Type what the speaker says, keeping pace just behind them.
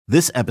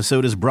This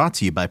episode is brought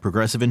to you by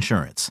Progressive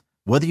Insurance.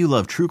 Whether you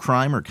love true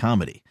crime or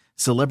comedy,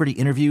 celebrity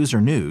interviews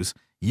or news,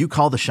 you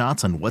call the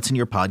shots on what's in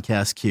your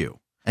podcast queue.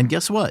 And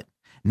guess what?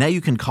 Now you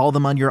can call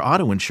them on your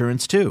auto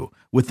insurance too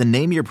with the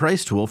Name Your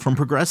Price tool from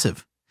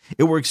Progressive.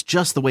 It works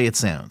just the way it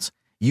sounds.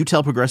 You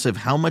tell Progressive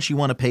how much you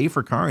want to pay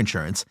for car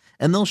insurance,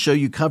 and they'll show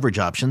you coverage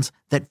options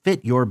that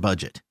fit your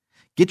budget.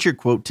 Get your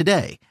quote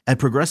today at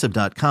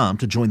Progressive.com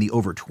to join the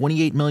over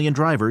 28 million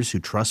drivers who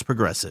trust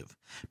Progressive.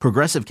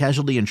 Progressive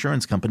Casualty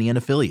Insurance Company and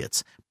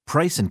Affiliates.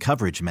 Price and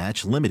coverage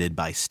match limited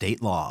by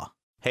state law.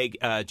 Hey,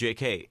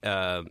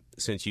 JK,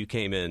 since you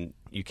came in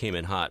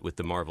hot with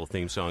the Marvel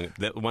theme song,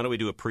 why don't we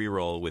do a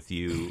pre-roll with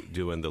you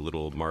doing the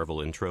little Marvel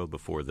intro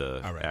before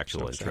the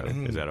actual intro?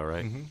 Is that all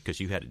right?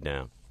 Because you had it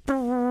down.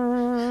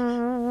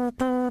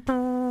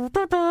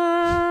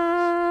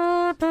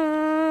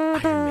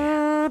 Iron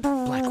Man,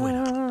 Black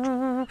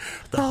Widow,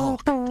 the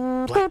Hulk,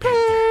 Black Panther,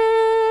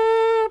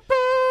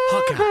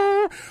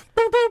 Hawkeye,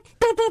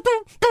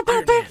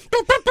 Iron Man,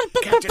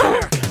 Captain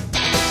America.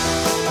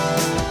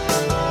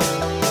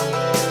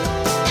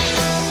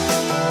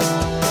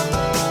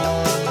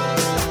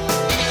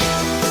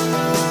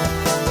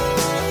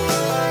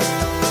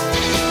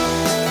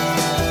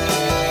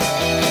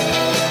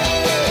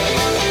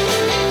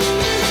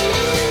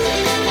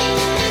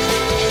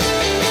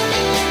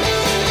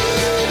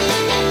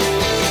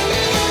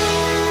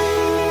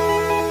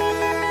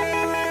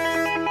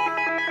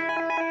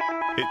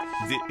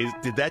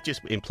 Did that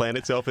just implant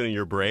itself in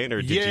your brain,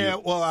 or did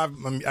you? Well,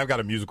 I've got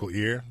a musical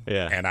ear,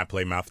 and I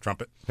play mouth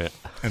trumpet,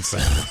 and so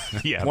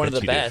one of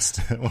the best.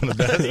 One of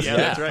the best. Yeah,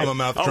 that's right. I'm a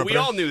mouth trumpeter. We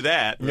all knew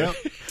that. Yep.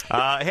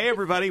 Hey,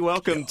 everybody,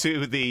 welcome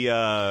to the.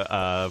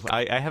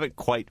 I haven't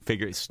quite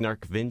figured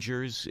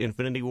Snarkvengers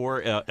Infinity War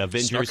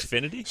Avengers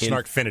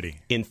Snarkfinity.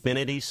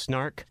 Infinity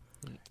Snark.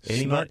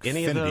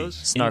 Any of those?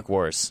 Snark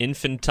Wars.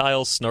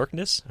 Infantile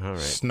snarkness? All right.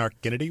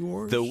 Snarkinity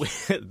Wars?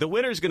 The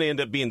winner's going to end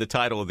up being the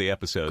title of the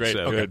episode. Great.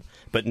 So, Good.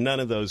 But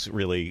none of those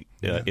really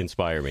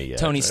inspire me yet.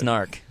 Tony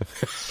Snark.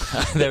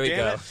 There we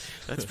go.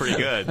 That's pretty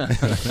good.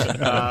 Let's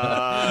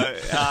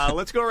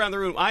go around the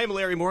room. I am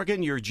Larry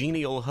Morgan, your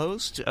genial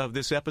host of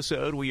this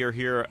episode. We are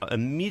here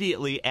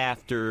immediately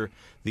after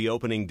the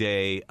opening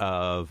day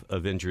of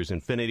Avengers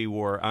Infinity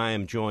War. I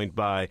am joined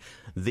by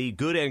the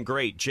good and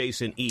great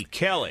Jason E.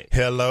 Kelly.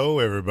 Hello,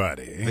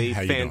 everybody. The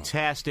How you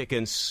fantastic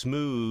and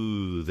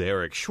smooth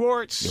Eric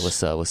Schwartz. Yeah,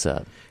 what's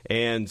up?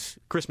 And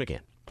Chris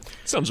McCann.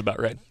 Sounds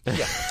about right.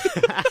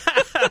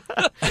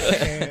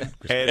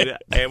 And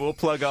we'll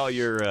plug all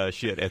your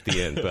shit at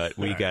the end. But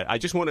I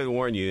just wanted to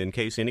warn you in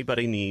case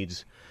anybody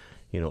needs,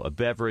 a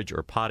beverage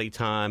or potty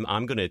time.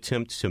 I'm going to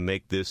attempt to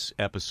make this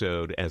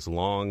episode as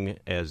long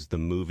as the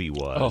movie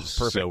was. Oh,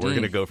 perfect. So we're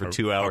going to go for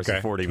 2 hours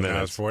and 40 minutes. 2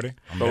 hours 40.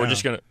 But we're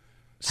just going to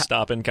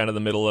stop in kind of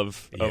the middle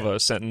of a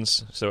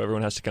sentence, so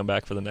everyone has to come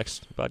back for the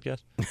next podcast.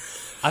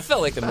 I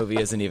felt like the movie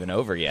isn't even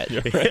over yet.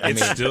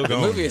 It's still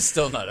going. The movie is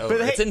still not over.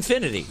 But It's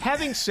infinity.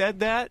 Having said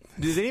that,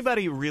 does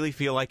anybody really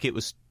feel like it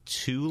was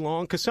too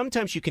long? Because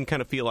sometimes you can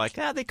kind of feel like,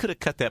 they could have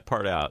cut that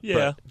part out.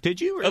 Yeah. But did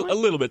you really? A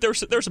little bit. There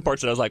were some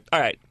parts that I was like, all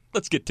right,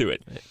 let's get to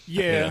it.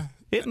 Yeah.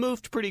 It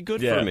moved pretty good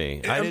for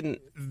me. I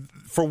didn't...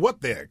 For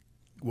what they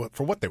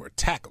were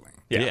tackling.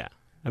 Yeah.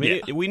 I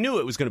mean, we knew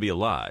it was going to be a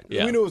lot.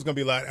 Yeah. We knew it was going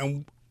to be a lot,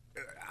 and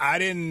I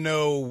didn't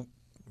know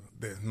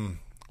that...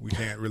 We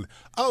can't really...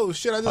 Oh,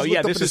 shit, I just looked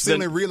up at the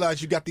ceiling and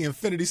realized you got the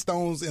Infinity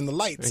Stones in the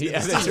lights. Yeah,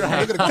 that's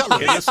right. Look at the colors.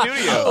 In the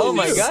studio. Oh,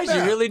 my gosh,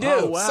 you really do.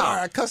 Oh, wow.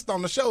 Sorry, I cussed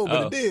on the show,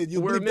 but it did. You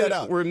bleep that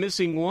out. We're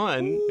missing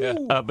one,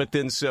 but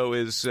then so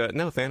is...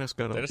 no, Thanos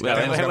got him.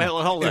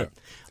 Hold on.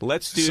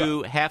 Let's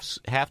do half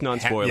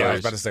non-spoilers. Yeah, I was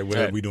about to say,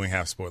 are we doing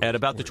half spoilers? At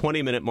about the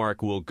 20-minute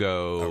mark, we'll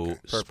go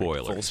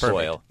spoilers. Full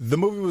spoil. The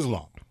movie was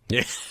long.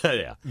 Yeah.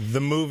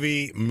 The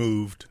movie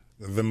moved.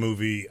 The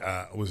movie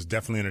was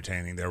definitely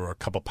entertaining. There were a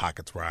couple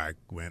pockets where I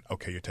went,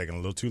 okay, you're taking a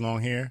little too long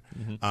here.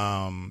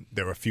 Mm-hmm.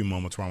 There were a few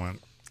moments where I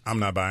went, I'm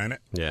not buying it.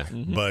 Yeah.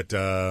 Mm-hmm. But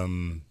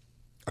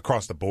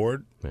across the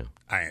board,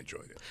 I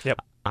enjoyed it. Yep.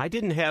 I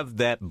didn't have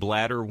that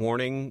bladder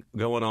warning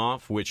going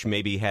off, which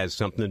maybe has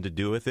something to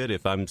do with it.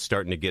 If I'm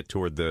starting to get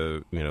toward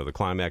the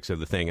climax of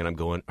the thing, and I'm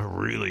going, I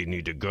really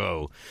need to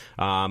go.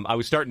 I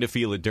was starting to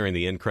feel it during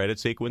the end credit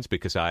sequence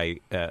because I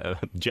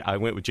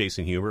went with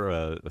Jason Huber,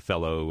 a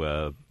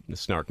fellow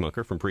Snark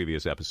Munker from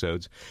previous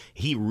episodes.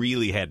 He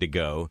really had to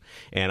go,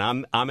 and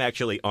I'm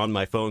actually on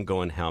my phone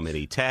going, how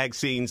many tag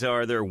scenes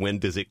are there? When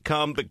does it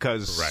come?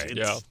 Because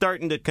it's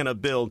starting to kind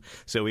of build.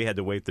 So we had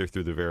to wait there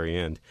through the very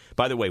end.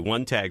 By the way,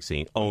 one tag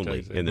scene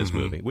only in this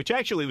movie, which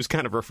actually was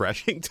kind of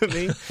refreshing to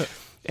me.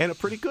 And a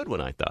pretty good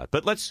one, I thought.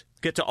 But let's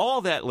get to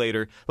all that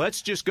later.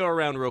 Let's just go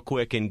around real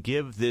quick and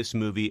give this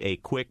movie a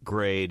quick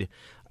grade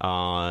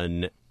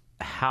on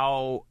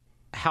how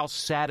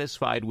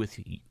satisfied with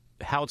the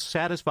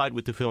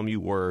film you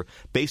were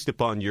based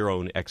upon your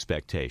own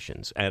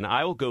expectations. And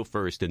I will go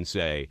first and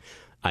say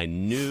I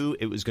knew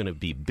it was going to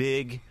be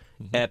big,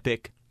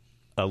 epic,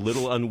 a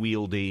little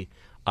unwieldy.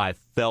 I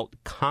felt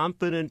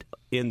confident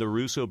in the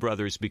Russo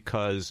brothers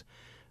because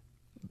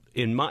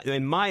in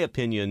my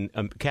opinion,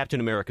 Captain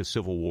America: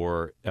 Civil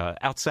War,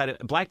 outside of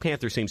Black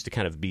Panther, seems to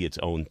kind of be its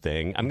own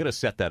thing. I'm going to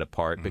set that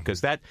apart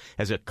because that,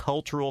 as a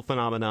cultural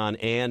phenomenon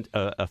and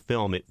a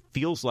film, it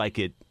feels like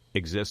it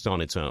exists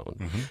on its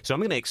own. So I'm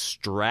going to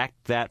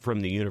extract that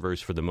from the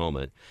universe for the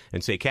moment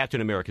and say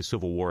Captain America: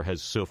 Civil War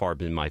has so far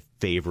been my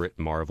favorite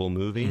Marvel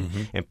movie.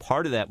 And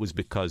part of that was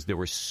because there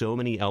were so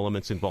many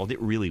elements involved.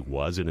 It really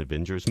was an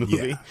Avengers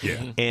movie.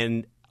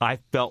 And I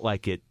felt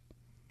like it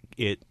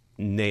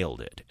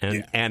nailed it.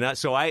 And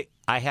so I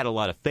had a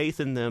lot of faith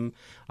in them.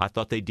 I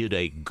thought they did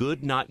a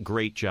good, not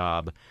great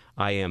job.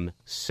 I am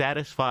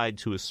satisfied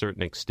to a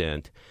certain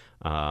extent.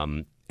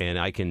 And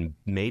I can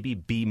maybe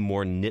be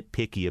more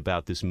nitpicky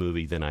about this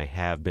movie than I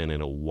have been in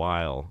a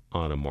while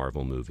on a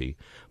Marvel movie.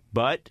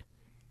 But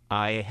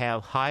I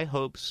have high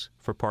hopes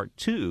for part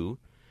 2,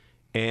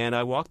 and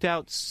I walked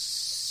out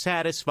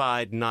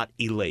satisfied, not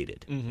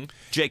elated.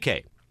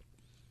 JK.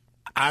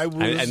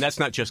 And that's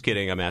not just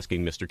kidding. I'm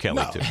asking Mr.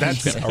 Kelly, too.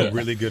 That's a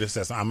really good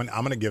assessment.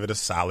 I'm going to give it a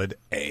solid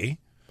A.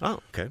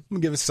 Oh, okay. I'm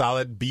going to give it a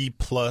solid B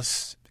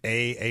plus,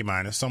 A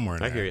minus, somewhere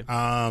in there. I hear you.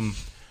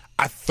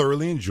 I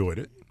thoroughly enjoyed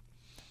it.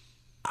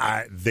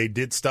 They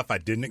did stuff I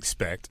didn't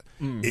expect.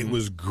 It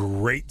was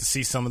great to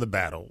see some of the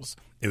battles.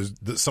 It was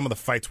some of the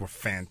fights were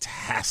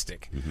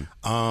fantastic.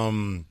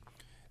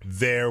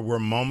 There were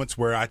moments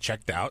where I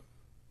checked out.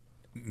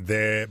 And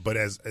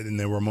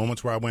there were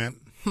moments where I went,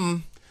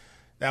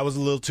 that was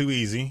a little too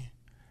easy.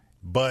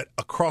 But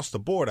across the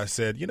board, I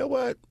said, you know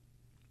what?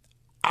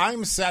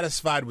 I'm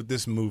satisfied with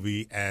this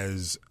movie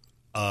as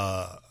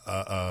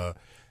the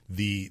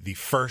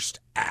first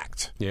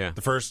act. Yeah.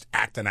 The first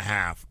act and a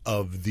half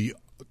of the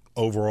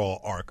overall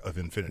arc of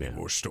Infinity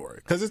War story,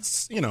 because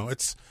it's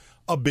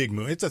a big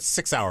movie. It's a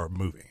 6-hour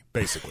movie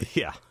basically.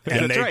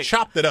 And that's they right.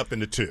 chopped it up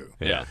into 2.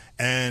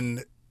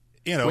 And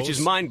which is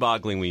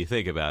mind-boggling when you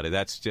think about it.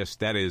 I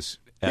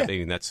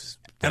mean, that's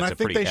and I a think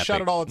pretty they epic.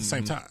 shot it all at the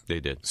same time. They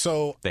did.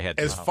 So They had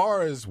to. as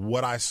far as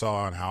what I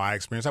saw and how I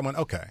experienced, I went,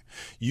 okay,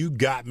 you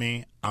got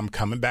me. I'm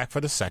coming back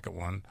for the second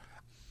one.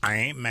 I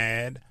ain't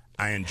mad.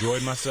 I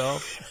enjoyed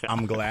myself.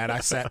 I'm glad I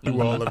sat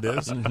through all of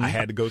this. I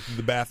had to go through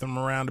the bathroom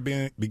around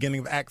the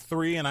beginning of Act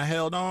 3, and I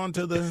held on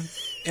to the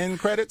end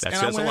credits. That and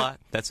says I went, a lot.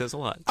 That says a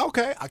lot.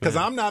 Okay, because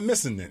I'm not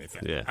missing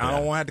anything. I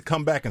don't want to have to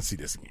come back and see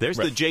this again. There's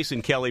the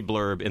Jason Kelly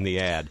blurb in the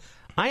ad.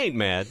 I ain't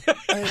mad.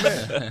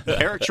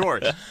 Eric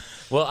Schwartz.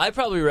 Well, I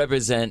probably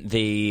represent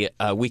the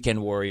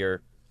Weekend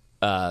Warrior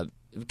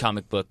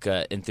comic book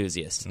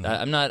enthusiast.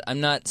 I'm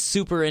not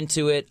super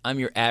into it. I'm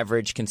your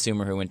average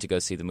consumer who went to go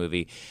see the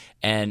movie,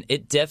 and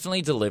it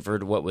definitely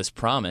delivered what was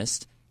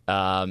promised.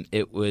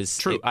 It was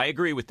true. I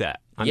agree with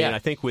that. I mean, I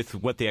think with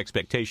what the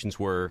expectations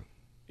were,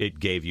 it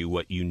gave you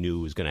what you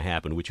knew was going to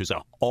happen, which was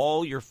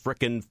all your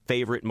frickin'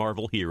 favorite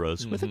Marvel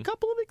heroes, with a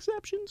couple of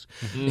exceptions,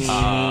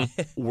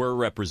 were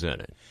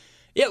represented.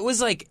 Yeah, it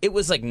was like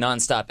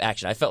nonstop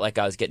action. I felt like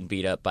I was getting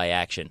beat up by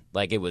action.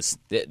 Like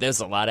there's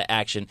a lot of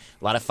action,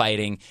 a lot of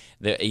fighting.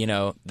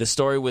 The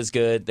story was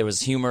good. There was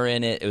humor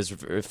in it. It was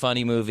a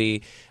funny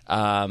movie.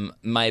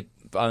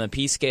 On the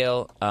P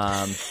scale,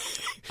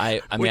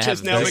 which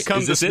has now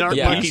become the Snark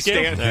Monkey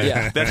standard.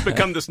 Yeah. That's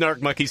become the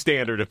Snark Monkey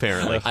standard,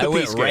 apparently. I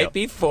went right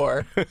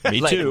before. Me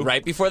too.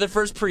 Right before the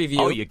first preview.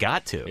 Oh, you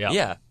got to.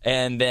 Yeah.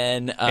 And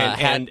then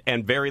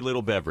and very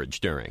little beverage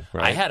during.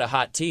 Right? I had a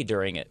hot tea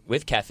during it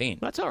with caffeine.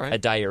 That's all right. A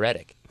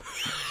diuretic.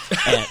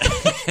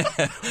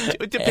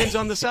 It depends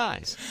on the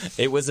size.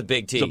 It was a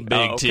big tea. It's a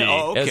big tea.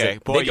 Oh, okay.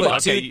 Boy,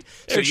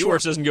 Eric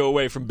Schwartz doesn't go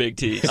away from big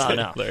teas. Oh,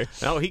 no.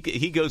 No,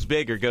 he goes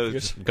big or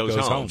goes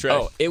home.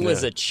 Oh, it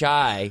was a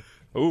chai.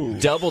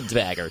 Double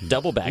bagger.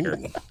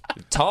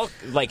 Tall,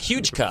 like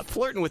huge cup.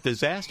 Flirting with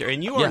disaster.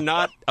 And you are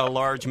not a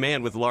large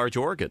man with large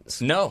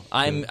organs. No,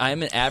 I'm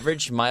an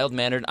average,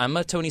 mild-mannered. I'm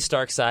a Tony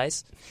Stark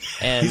size.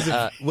 And He's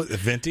a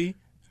venti?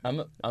 I'm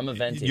a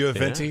venti. You a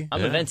venti?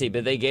 I'm a venti,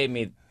 but they gave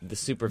me the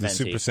super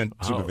venti.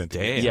 Super venti.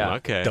 Damn. Yeah.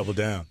 Okay. Double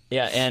down.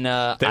 Yeah, and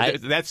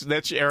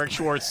that's Eric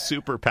Schwartz's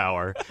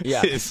superpower.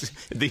 Yeah. His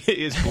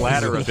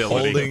bladder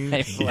ability.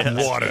 Holding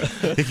water.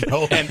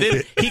 And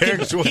then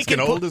Eric Schwartz can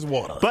hold his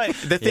water. But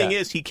the thing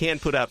is, he can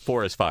put out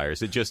forest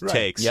fires. It just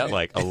takes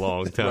like a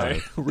long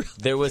time.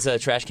 there was a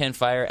trash can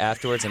fire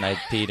afterwards, and I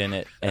peed in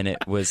it, and it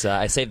was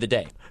I saved the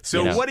day.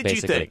 So what did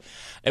basically. you think?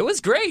 It was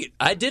great.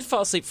 I did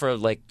fall asleep for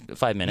like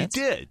 5 minutes.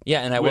 You did?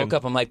 Yeah, and I woke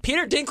up. I'm like,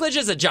 Peter Dinklage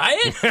is a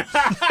giant?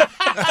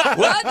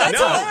 What? That's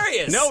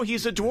hilarious. No,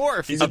 he's a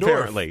dwarf,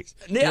 apparently.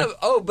 Yeah.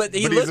 Oh, but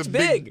he looked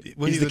big.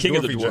 He's the king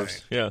of the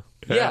dwarves. Giant.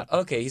 Yeah.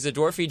 Okay. He's a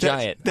dwarfy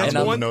giant. That's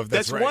And,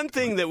 that's right. one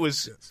thing that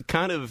was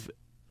kind of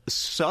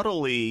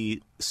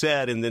subtly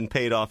said and then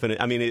paid off. And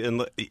I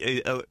mean,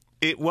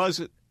 it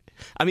was.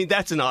 I mean,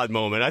 that's an odd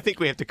moment. I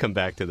think we have to come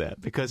back to that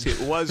because it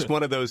was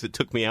one of those that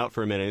took me out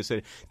for a minute and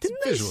said,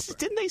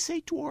 didn't they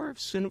say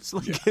dwarfs? And it's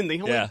like, and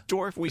the only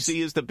dwarf we see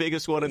is the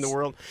biggest one in the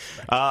world.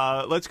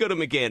 Let's go to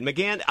McGann.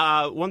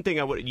 McGann, one thing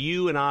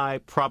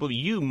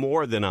you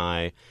more than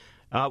I,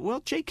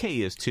 Well,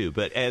 J.K. is too,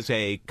 but as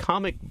a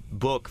comic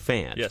book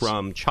fan Yes.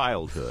 from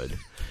childhood,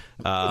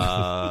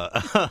 No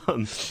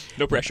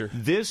pressure.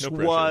 this No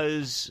pressure.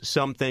 was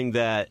something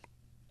that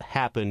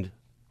happened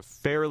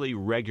fairly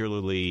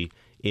regularly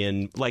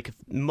in like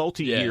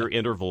multi-year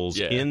intervals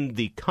Yeah. in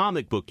the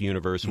comic book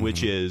universe,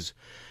 which is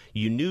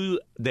you knew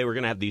they were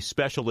going to have these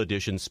special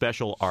editions,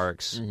 special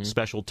arcs,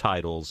 special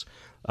titles.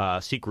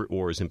 Secret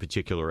Wars, in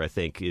particular, I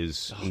think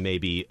is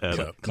maybe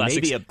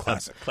Classic- maybe a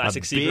classic a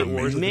Secret big-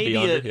 Wars with the maybe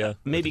Beyonder, a, yeah.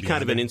 maybe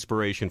kind of an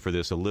inspiration for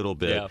this a little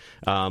bit,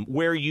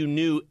 where you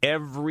knew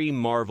every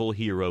Marvel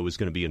hero was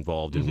going to be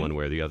involved in one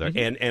way or the other,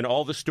 and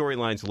all the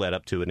storylines led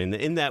up to it. And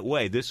in that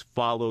way, this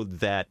followed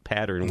that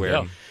pattern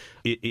where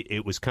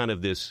it was kind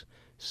of this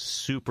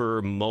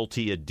super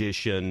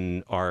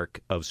multi-edition arc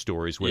of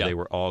stories where they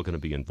were all going to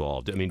be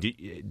involved. I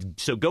mean,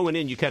 so going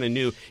in, you kind of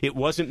knew it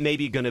wasn't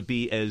maybe going to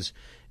be as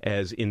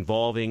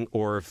involving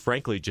or,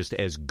 frankly, just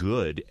as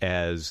good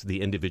as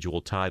the individual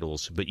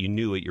titles, but you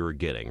knew what you were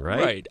getting, right?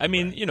 Right. I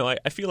mean,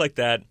 I feel like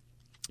that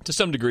to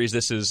some degrees.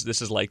 This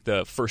is like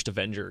the first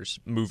Avengers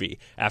movie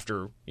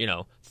after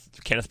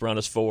Kenneth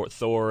Branagh's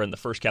Thor and the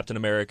first Captain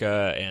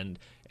America and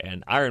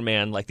Iron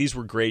Man. Like, these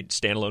were great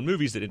standalone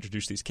movies that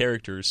introduced these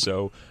characters.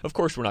 So of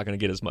course we're not going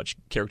to get as much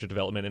character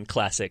development in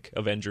classic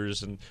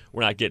Avengers, and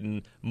we're not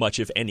getting much,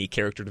 if any,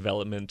 character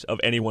development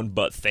of anyone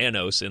but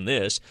Thanos in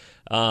this.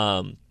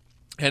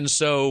 And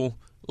so,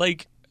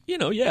 like, I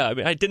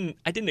mean, I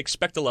didn't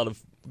expect a lot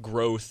of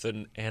growth,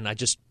 and I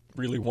just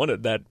really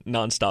wanted that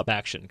nonstop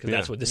action because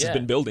that's what this has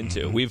been building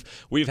to.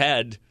 We've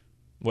had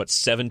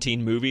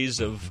 17 movies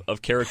of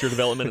character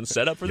development and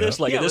setup for this.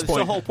 Like, Yeah, at this that's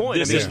point, the whole point.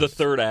 this I mean, is the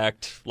third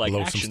act, like, blow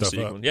some action stuff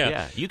sequence. up.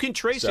 Yeah. You can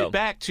trace So- it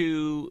back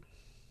to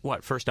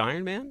what, first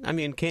Iron Man? I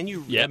mean, can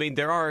you? Yeah. I mean,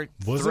 there are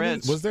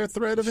threads. Was there a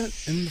thread of it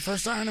in the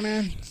first Iron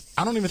Man?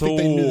 I don't even think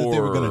they knew that they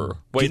were going to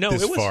Wait, get no,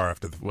 this it was- far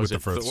after the was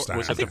first Thor? Iron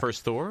Was it the Man.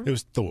 first Thor? It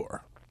was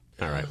Thor.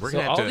 All right, we're So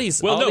gonna have all to.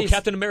 these, Well, all no, these,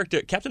 Captain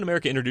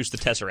America introduced the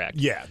Tesseract.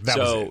 Yeah, that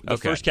so was it. the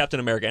Okay. first Captain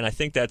America, and I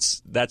think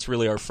that's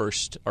really our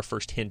first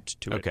hint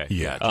to it. Okay,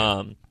 Yeah.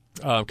 gotcha.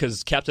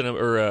 Because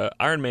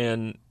Iron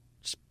Man,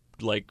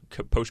 like,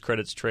 post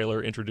credits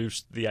trailer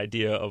introduced the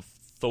idea of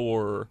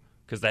Thor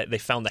because they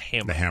found the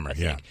hammer. The hammer, I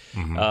think.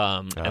 yeah.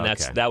 And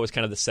Okay. that was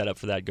kind of the setup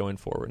for that going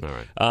forward. All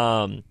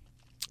right.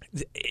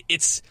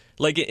 It's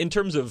like, in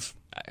terms of,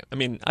 I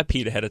mean, I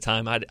peed ahead of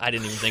time. I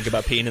didn't even think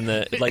about peeing in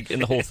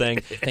the whole thing.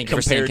 Thank you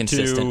for staying compared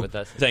consistent to- with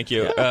us. Thank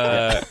you.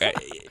 I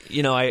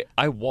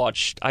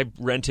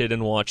rented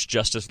and watched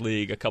Justice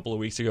League a couple of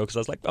weeks ago because I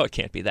was like, oh, it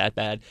can't be that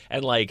bad.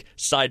 And, like,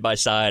 side by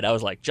side, I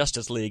was like,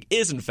 Justice League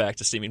is in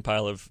fact a steaming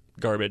pile of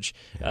garbage.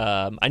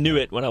 I knew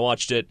it when I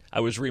watched it. I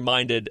was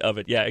reminded of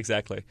it. Yeah,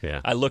 exactly.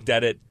 Yeah. I looked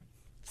at it,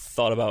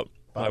 thought about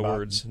my about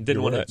words. your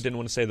Didn't want words.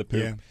 to say the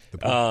poop. Yeah, the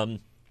poop.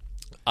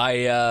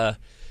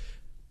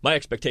 My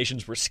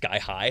expectations were sky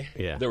high.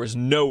 Yeah. There was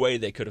no way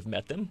they could have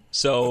met them.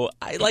 So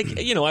I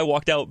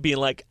walked out being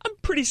like, I'm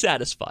pretty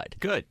satisfied.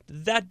 Good.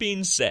 That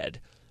being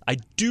said, I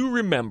do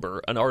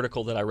remember an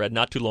article that I read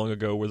not too long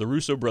ago where the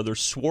Russo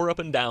brothers swore up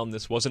and down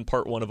this wasn't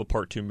part one of a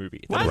part two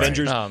movie. That What?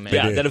 Avengers, Oh, man.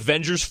 yeah, They did. that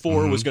Avengers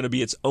 4 was going to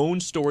be its own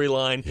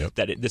storyline. Yep.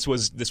 That this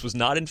was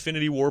not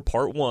Infinity War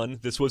Part 1.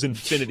 This was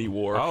Infinity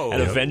War. Oh. And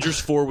Yep. Avengers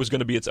 4 was going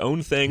to be its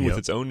own thing with Yep.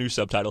 its own new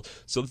subtitle.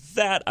 So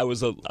that I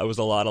was a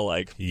lot of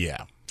like,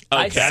 Yeah.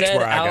 I okay. That's said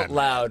where I got out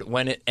loud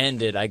when it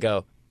ended, I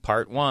go,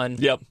 part one.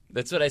 Yep.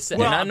 That's what I said.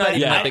 Well, and I'm not but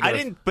even yeah, that big I of a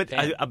didn't, but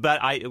fan.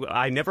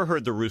 I never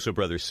heard the Russo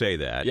brothers say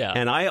that. Yeah.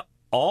 and I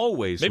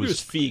always Maybe it was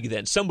Feig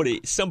then.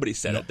 Somebody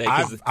said it.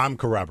 'cause- I'm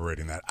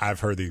corroborating that. I've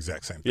heard the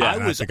exact same thing. I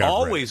and was think I've read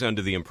always it.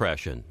 under the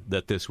impression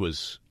that this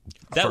was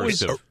That first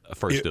was- of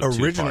It two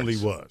originally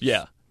parts. was.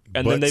 yeah.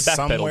 And but then they backpedaled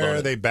somewhere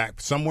on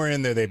it. somewhere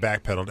in there they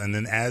backpedaled, and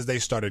then as they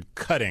started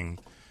cutting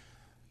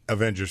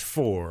Avengers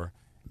 4,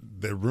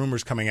 the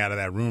rumors coming out of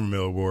that rumor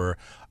mill were,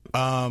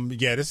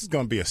 this is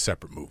going to be a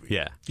separate movie.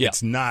 Yeah.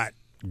 It's not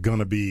going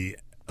to be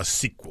a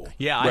sequel.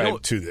 Yeah, Right. I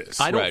don't, to this.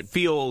 I don't Right.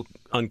 feel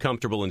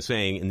uncomfortable in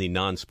saying in the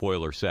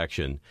non-spoiler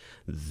section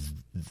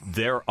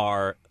there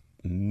are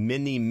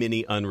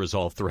many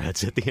unresolved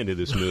threads at the end of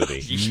this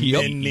movie.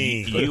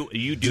 Many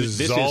You do. This is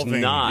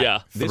dissolving not. Yeah.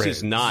 This is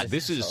threads. not.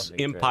 This is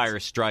Empire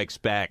Strikes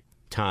Back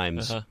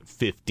times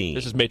 15.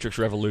 This is Matrix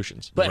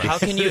Revolutions. But how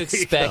can you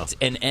expect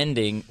an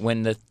ending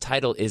when the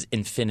title is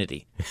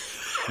Infinity?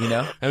 You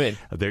know? I mean,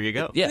 There you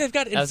go. Yeah. they've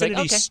got I was like,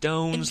 Infinity okay,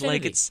 Stones. Like,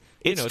 Infinity.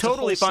 It's a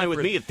totally whole fine with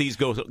separate- me if these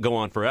go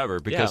on forever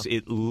because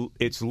Yeah.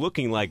 it's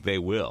looking like they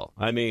will.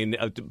 I mean,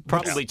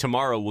 probably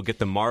tomorrow we'll get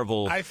the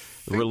Marvel I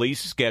think- release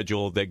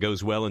schedule that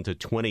goes well into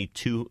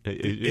 22.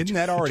 Isn't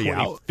that already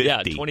out?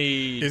 2050. Yeah,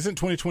 20 Isn't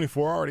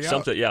 2024 already out?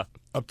 something. Yeah,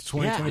 Up to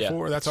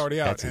 2024, that's already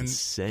out. That's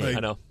insane. like, I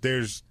know.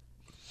 There's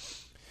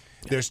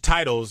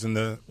titles in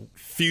the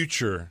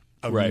future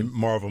of Right.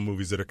 Marvel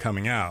movies that are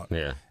coming out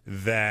Yeah.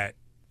 that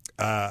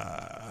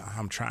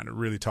I'm trying to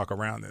really talk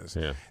around this.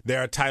 Yeah.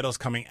 There are titles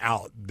coming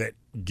out that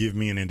give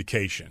me an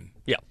indication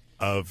yeah.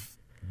 of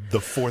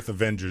the fourth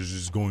Avengers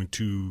is going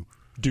to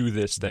Do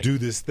this thing. do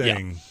this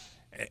thing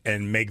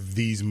and make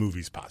these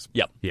movies possible.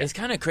 Yep. Yeah. It's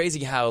kind of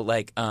crazy how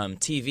like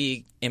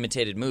TV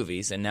imitated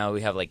movies, and now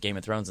we have like Game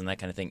of Thrones and that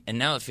kind of thing. And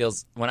now it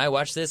feels, when I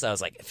watched this, I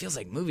was like, it feels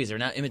like movies are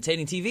now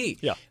imitating TV.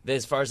 Yeah.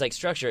 As far as like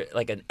structure,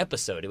 like an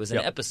episode. It was an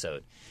Yep.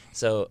 episode.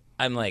 So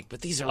I'm like, but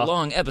these are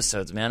long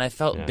episodes, man. I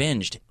felt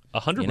binged.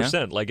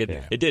 100%. Like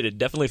it did. It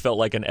definitely felt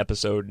like an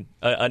episode,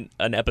 an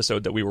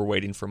episode that we were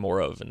waiting for more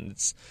of, and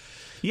it's.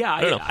 Yeah,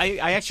 I don't know.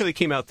 I actually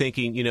came out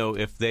thinking,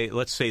 if they,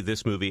 let's say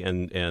this movie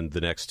and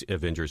the next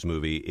Avengers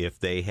movie, if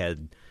they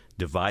had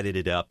divided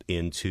it up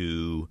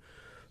into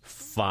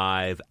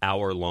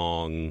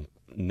 5-hour-long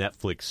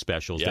Netflix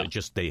specials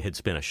that they had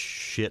spent a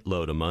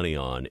shitload of money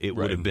on, it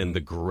would have been the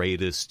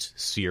greatest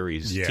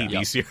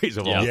TV series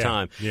of all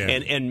time. Yeah.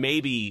 And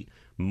maybe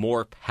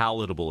more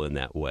palatable in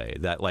that way.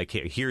 That like,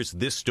 here's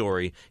this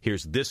story,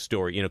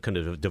 kind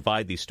of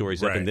divide these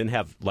stories up, and then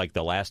have like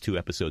the last 2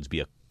 episodes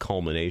be a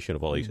culmination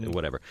of all these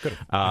whatever.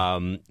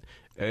 Oh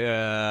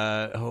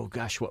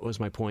gosh, what was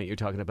my point? You're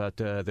talking about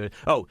it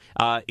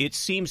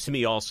seems to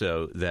me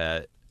also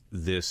that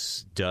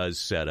this does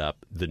set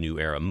up the new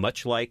era,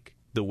 much like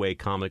the way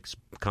comics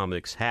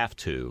have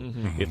to,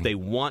 if they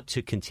want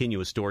to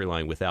continue a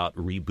storyline without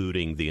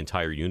rebooting the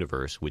entire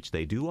universe, which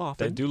they do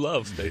often. They do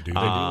love it.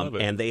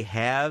 And they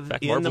have In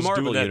fact, in the Marvel's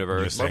Marvel doing that-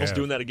 universe. Marvel's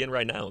doing that again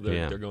right now.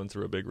 They're going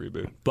through a big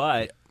reboot.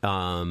 But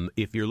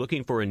if you're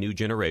looking for a new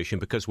generation,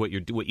 because what you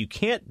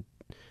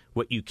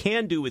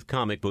can do with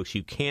comic books,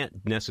 you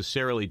can't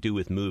necessarily do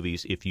with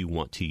movies if you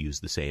want to use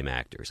the same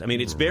actors. I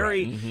mean, it's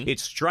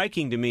it's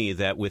striking to me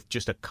that with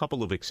just a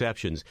couple of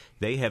exceptions,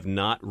 they have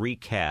not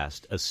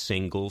recast a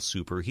single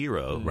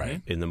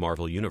superhero in the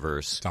Marvel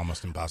universe. It's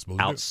almost impossible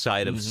to do.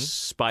 Outside of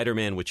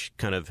Spider-Man, which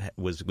kind of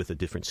was with a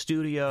different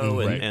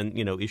studio and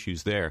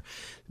issues there.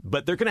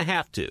 But they're going to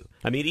have to.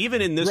 I mean,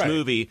 even in this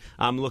movie,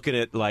 I'm looking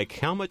at, like,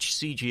 how much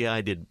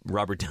CGI did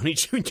Robert Downey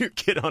Jr.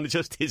 get on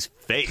just his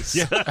face?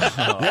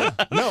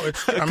 No,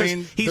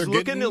 he's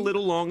looking a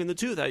little long in the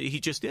tooth. He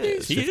just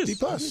is. He 50 is.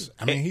 plus.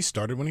 I mean, he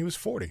started when he was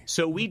 40.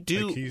 So we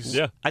do.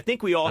 Like I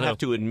think we all have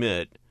to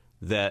admit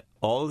that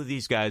all of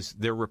these guys,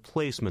 their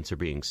replacements are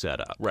being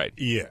set up. Right.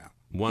 Yeah.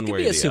 One Could way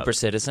be or a the super other.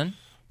 citizen.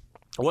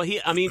 Well,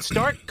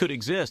 Stark could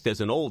exist as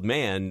an old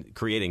man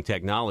creating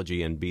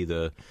technology and be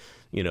the,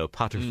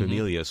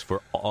 paterfamilias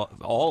for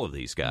all of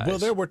these guys. Well,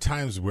 there were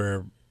times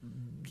where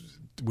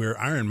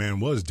Iron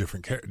Man was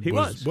different.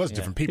 Was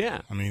different people.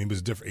 Yeah. I mean, he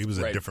was different. He was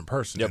a different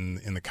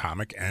person in the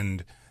comic,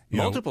 and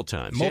multiple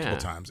times,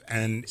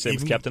 and same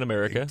with Captain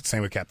America.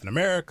 Same with Captain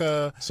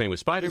America. Same with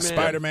Spider-Man.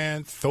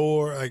 Spider-Man,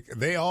 Thor. Like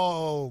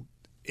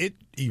it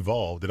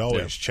evolved. It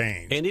always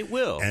changed, and it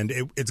will, and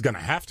it's going to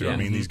have to. Yeah. I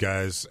mean, these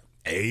guys,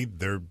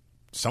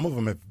 some of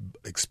them have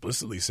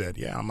explicitly said,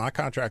 "Yeah, my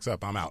contract's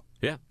up. I'm out.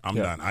 Yeah, I'm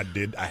done.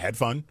 I had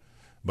fun."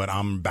 But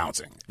I'm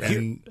bouncing.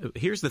 And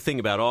here's the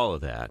thing about all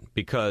of that,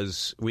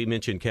 because we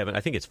mentioned Kevin.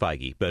 I think it's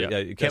Feige, but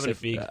Kevin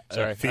Feige.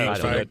 Sorry,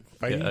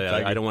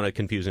 Feige. I don't want to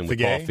confuse him with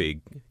Paul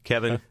Feig.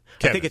 Kevin.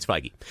 I think it's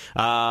Feige.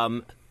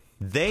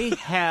 They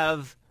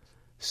have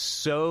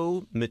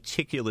so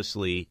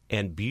meticulously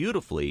and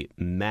beautifully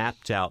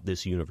mapped out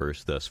this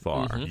universe thus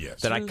far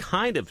that I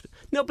kind of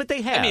but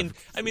they have.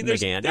 I mean,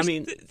 there's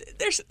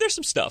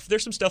some stuff.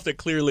 There's some stuff that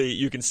clearly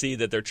you can see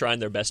that they're trying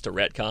their best to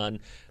retcon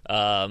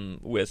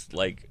with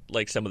like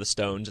some of the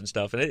stones and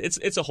stuff, and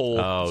it's a whole.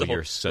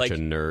 You're such a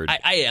nerd.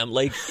 I am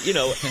like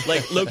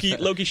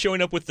Loki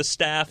showing up with the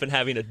staff and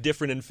having a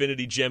different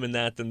Infinity Gem in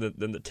that than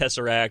the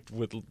Tesseract.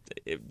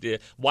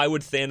 Why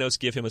would Thanos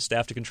give him a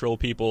staff to control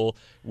people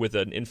with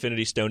an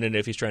Infinity Stone in it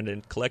if he's trying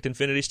to collect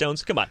Infinity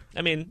Stones? Come on,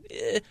 I mean.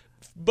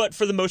 But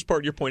for the most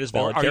part, your point is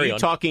valid. Are you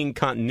talking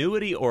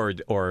continuity or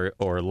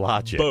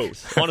logic?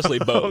 Both. Honestly,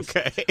 both.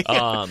 Okay.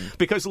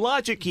 Because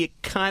logic, you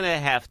kind of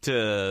have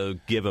to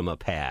give him a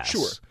pass.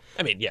 Sure.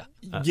 I mean, yeah.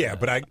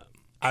 But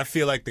I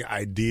feel like the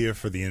idea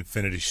for the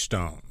Infinity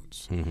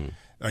Stones,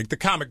 like the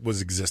comic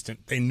was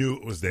existent. They knew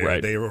it was there.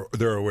 Right.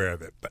 They're aware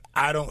of it. But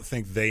I don't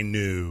think they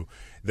knew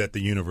that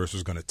the universe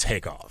was going to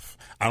take off.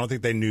 I don't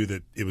think they knew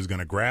that it was going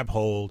to grab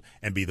hold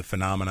and be the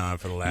phenomenon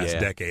for the last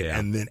decade. Yeah.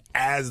 And then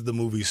as the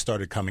movies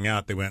started coming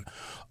out, they went,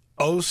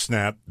 oh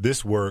snap,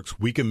 this works.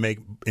 We can make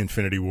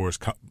Infinity Wars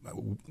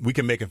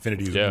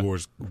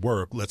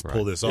work. Let's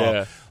pull this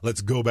off.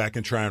 Let's go back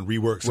and try and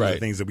rework some of the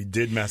things that we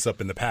did mess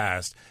up in the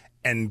past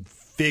and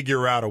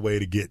figure out a way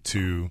to get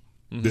to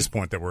this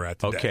point that we're at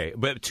today. Okay,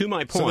 but to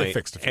my point,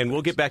 and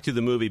we'll get back to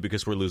the movie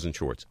because we're losing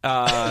Schwartz.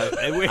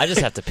 I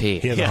just have to pee.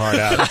 He has a hard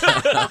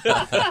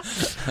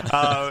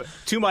out.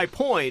 To my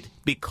point,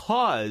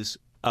 because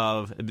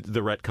of the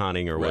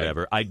retconning or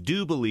whatever, I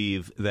do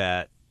believe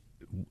that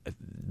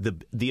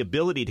the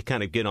ability to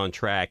kind of get on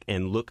track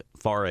and look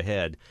far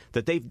ahead,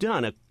 that they've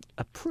done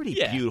a pretty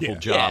Yeah. beautiful Yeah.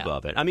 job Yeah.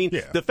 of it. I mean,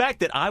 Yeah. the fact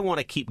that I want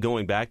to keep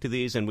going back to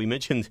these, and we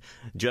mentioned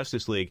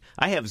Justice League,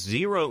 I have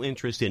zero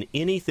interest in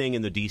anything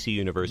in the DC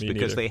universe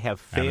because neither. they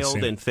have Haven't failed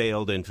seen and it.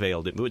 failed and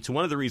failed. It's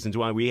one of the reasons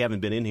why we haven't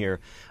been in here.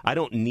 I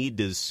don't need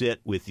to sit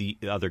with the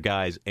other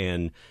guys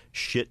and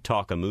shit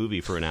talk a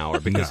movie for an hour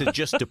because it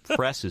just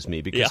depresses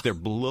me because Yeah. they're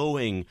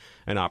blowing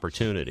an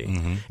opportunity.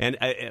 And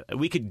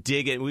we could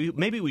dig it.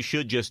 Maybe we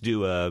should just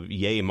do a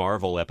Yay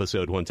Marvel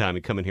episode one time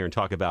and come in here and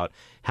talk about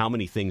how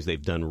many things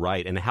they've done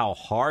right and how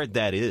hard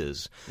that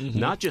is,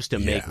 not just to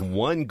make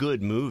one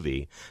good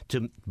movie,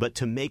 but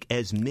to make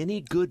as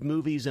many good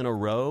movies in a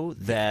row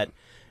that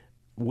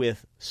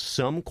with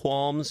some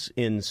qualms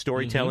in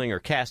storytelling or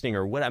casting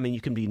or what. I mean,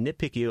 you can be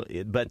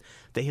nitpicky, but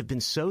they have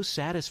been so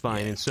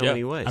satisfying in so Yeah.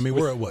 many ways. I mean,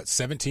 we're at what,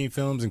 17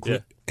 films,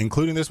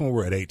 including this one.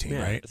 We're at 18,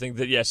 right? I think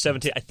that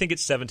 17. I think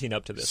it's 17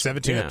 up to this.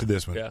 17 Yeah. up to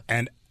this one, Yeah.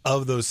 and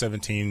of those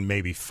 17,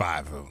 maybe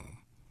 5 of them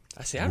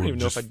I say I don't were even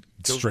know if just I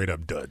go. straight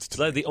up duds.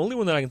 to me. The only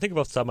one that I can think of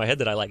off the top of my head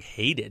that I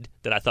hated,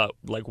 that I thought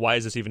why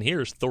is this even here,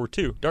 is Thor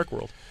 2, Dark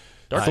World.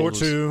 Thor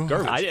 2.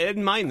 Garbage. I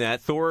didn't mind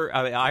that.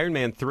 Iron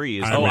Man 3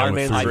 is Iron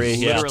Man I 3,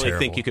 literally terrible.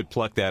 think you could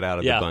pluck that out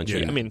of Yeah. the bunch. Yeah.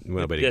 And I mean,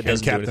 nobody it cares.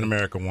 doesn't do Captain anything.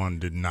 America 1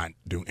 did not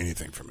do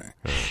anything for me.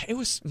 It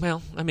was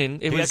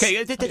it was Okay,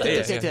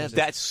 Yeah.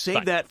 that's save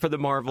Fine. that for the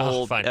Marvel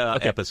Oh, fine.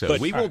 Okay. episode. But-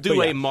 we will but do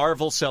yeah. a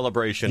Marvel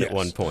celebration at Yes.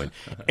 one point.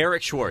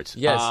 Eric Schwartz,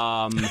 Yes.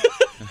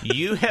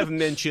 you have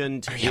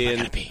mentioned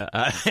in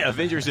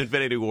Avengers: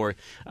 Infinity War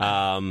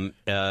a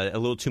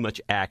little too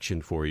much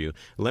action for you.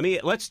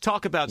 Let's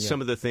talk about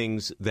some of the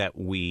things that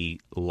we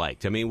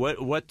liked. I mean,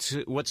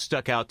 what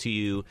stuck out to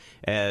you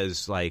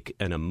as like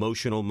an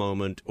emotional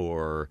moment,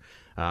 or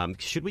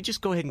should we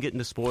just go ahead and get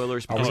into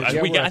spoilers? Oh, Because yeah, I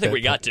we're think at that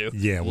we got point. to.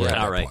 Yeah, we're at that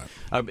all right.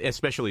 point.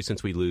 Especially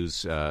since we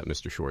lose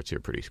Mr. Schwartz here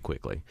pretty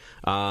quickly.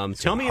 Tell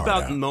me hard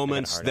about out.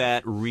 moments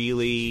that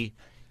really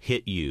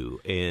hit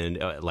you, and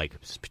like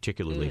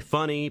particularly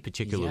funny,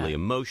 particularly Yeah.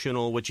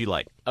 emotional. What you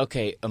like?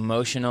 Okay,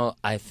 emotional.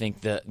 I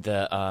think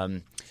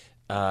the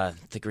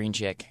green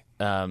chick.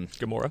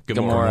 Gamora.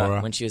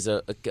 Gamora, when she was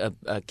a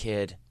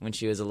kid, when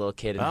she was a little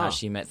kid, and how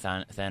she met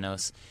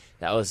Thanos.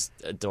 That was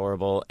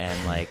adorable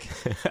and like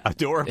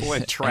Adorable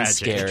and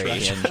tragic. and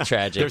scary and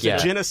tragic. There's yeah. a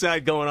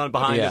genocide going on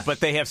behind Yeah. it, but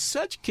they have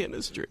such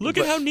chemistry. Look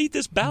at how neat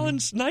this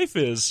balanced knife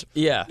is.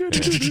 Yeah.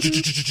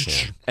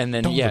 And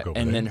then Don't look over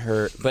and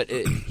there.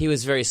 then he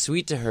was very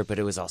sweet to her, but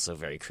it was also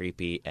very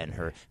creepy. And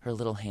her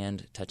little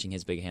hand touching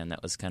his big hand,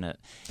 that was kind of,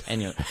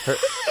 and her,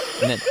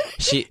 and then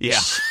she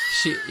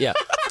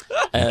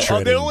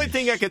the only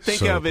thing I could think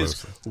so of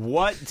is closely.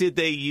 what did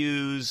they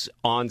use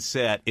on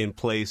set in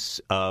place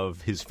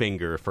of his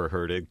finger for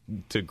her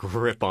to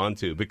grip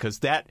onto? Because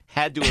that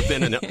had to have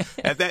been one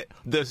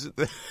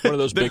One of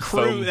those big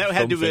crew. foam- That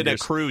had foam to have been a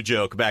fingers. crew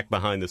joke back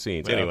behind the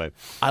scenes. Anyway,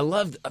 I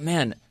love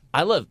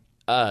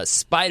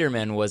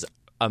Spider-Man was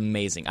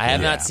amazing. I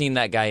have not seen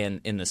that guy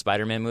in the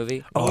Spider-Man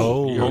movie. You're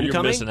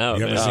Homecoming? missing out.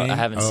 You haven't man. seen? I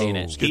haven't seen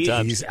it. good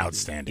times. He's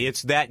outstanding.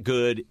 it's that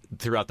good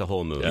throughout the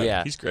whole movie.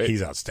 Yeah. He's great.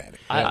 He's outstanding.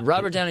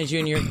 Robert Downey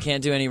Jr.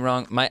 can't do any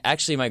wrong. My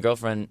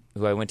girlfriend,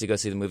 who I went to go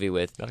see the movie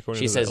with, Not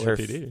according she to the says her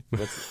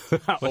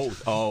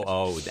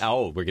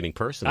Oh, we're getting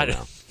personal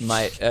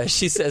now.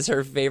 she says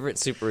her favorite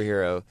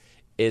superhero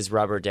is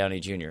Robert Downey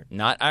Jr.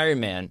 Not Iron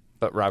Man,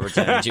 but Robert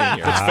Downey Jr.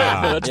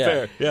 That's Yeah.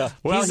 fair. Yeah.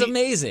 He's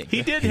amazing.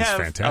 He did He's have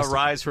fantastic. a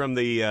rise from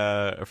the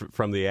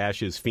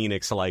ashes,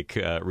 Phoenix-like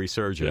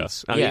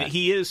resurgence. Yeah. I Yeah.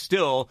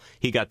 mean,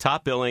 he got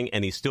top billing,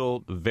 and he's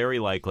still very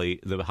likely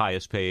the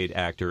highest-paid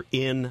actor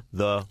in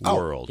the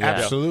world.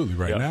 Absolutely,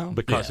 right now.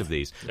 Because of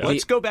these.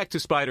 Let's go back to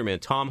Spider-Man.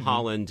 Tom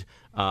Holland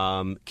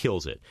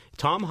kills it.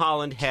 Tom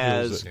Holland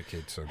Kills it. That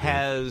kid's so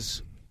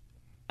good.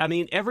 I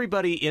mean,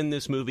 everybody in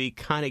this movie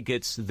kind of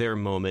gets their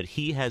moment.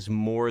 He has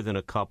more than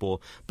a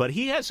couple, but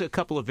he has a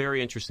couple of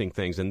very interesting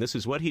things, and this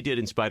is what he did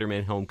in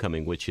Spider-Man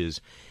Homecoming, which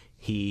is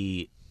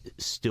he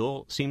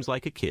still seems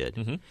like a kid.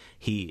 Mm-hmm.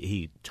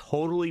 He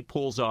totally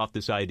pulls off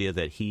this idea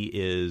that he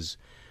is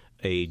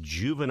a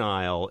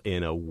juvenile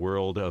in a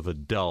world of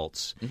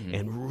adults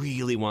and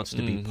really wants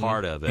to be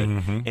part of it.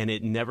 And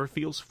it never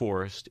feels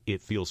forced.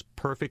 It feels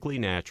perfectly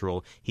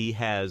natural. He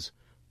has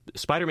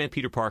Spider-Man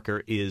Peter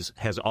Parker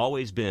has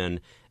always been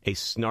a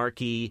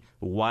snarky,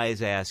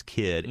 wise-ass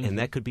kid, and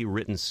that could be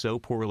written so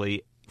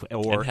poorly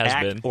or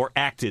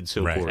acted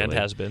so poorly. And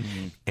has been.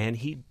 And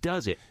he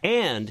does it.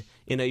 And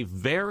in a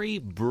very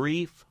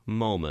brief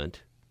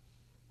moment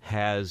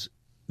has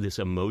this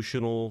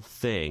emotional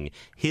thing.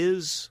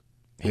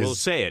 We'll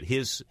say it.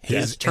 His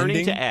turning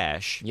ending? to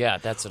ash Yeah,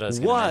 that's what I was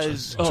going to mention.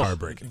 was It's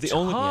heartbreaking. The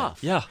only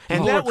tough. yeah.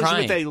 And People that were was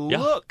crying. with a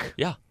look.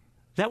 Yeah.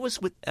 That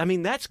was with. I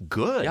mean, that's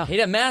good. Yeah. He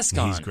had a mask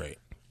on. He's great.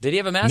 Did he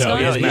have a mask No, on?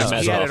 he has he a has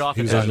mask he had off. it off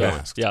He was at that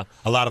unmasked. point. Yeah.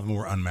 A lot of them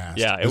were unmasked.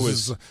 Yeah, it This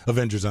was- is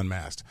Avengers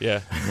Unmasked. Yeah.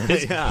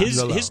 Yeah.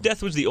 His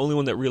death was the only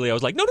one that really I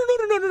was like, no.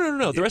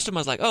 The rest of them I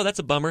was like, oh, that's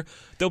a bummer.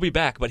 They'll be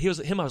back. But I was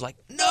like,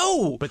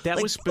 no. But that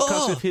Like, was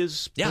because of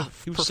his Yeah,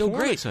 he was so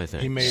performance, great. I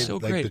think. He made So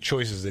like great. the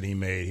choices that he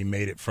made. He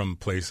made it from a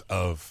place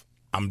of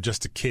I'm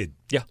just a kid.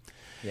 Yeah.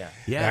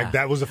 Yeah.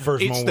 That was the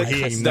first It's moment where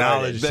he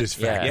acknowledged his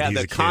fact. Yeah, that he's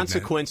the a kid.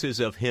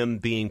 consequences of him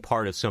being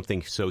part of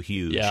something so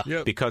huge Yeah.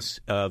 Yep. because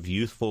of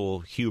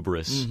youthful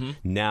hubris.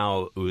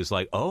 Now it was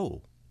like,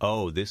 oh,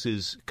 this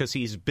is because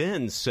he's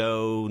been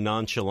so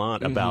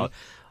nonchalant about,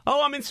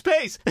 I'm in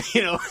space.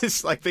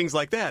 It's like things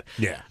like that.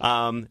 Yeah.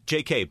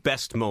 JK,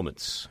 best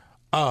moments.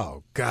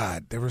 Oh,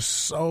 God. There were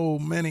so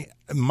many.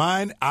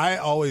 Mine, I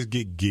always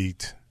get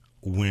geeked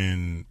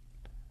when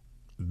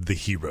the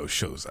hero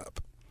shows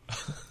up.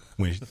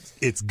 When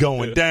it's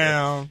going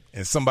down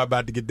and somebody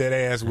about to get that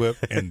ass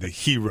whipped and the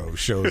hero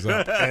shows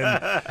up.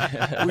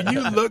 And when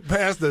you look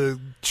past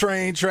the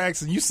train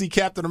tracks and you see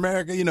Captain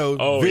America,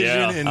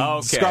 Vision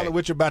and Scarlet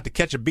Witch about to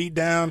catch a beat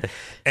down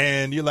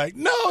and you're like,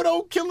 no,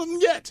 don't kill him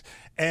yet.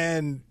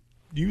 And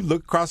you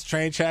look across the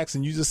train tracks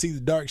and you just see the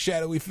dark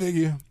shadowy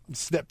figure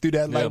step through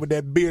that light with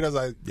that beard. I was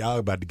like, y'all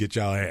about to get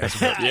y'all ass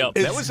whipped.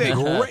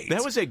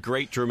 That was a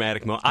great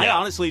dramatic moment. I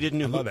honestly didn't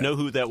know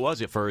who that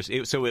was at first.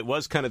 So it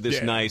was kind of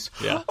this nice,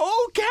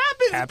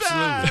 Captain's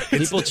back!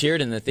 People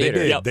cheered in the theater.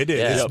 They did.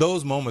 Yeah. It's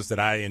those moments that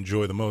I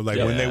enjoy the most. Like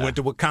when they went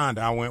to Wakanda,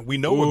 I went, we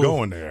know we're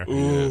going there.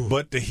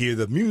 But to hear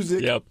the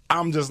music,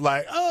 I'm just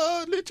like,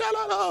 and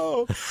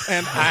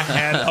I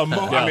had a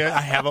moment.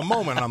 I have a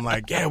moment. I'm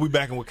like, yeah, we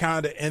back in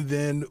Wakanda. And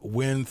then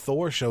when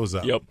Thor shows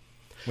up.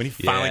 When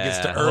he finally gets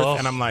to Earth,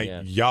 and I'm like,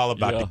 y'all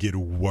about to get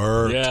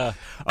worked. Yeah.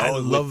 I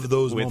love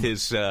those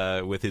moments.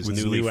 With his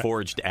newly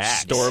forged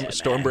axe.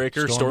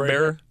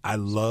 Stormbearer. I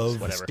love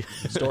whatever.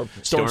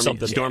 Storm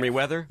something. Stormy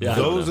weather. Yeah.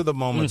 Those are the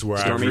moments where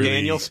Stormy I really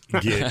Daniels.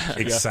 get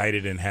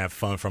excited and have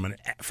fun from an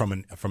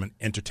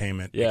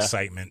entertainment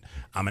excitement.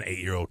 I'm an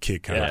 8-year-old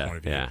kid kind of point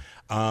of view. Yeah.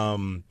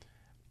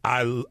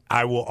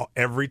 I will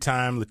every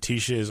time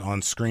Letitia is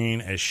on screen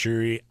as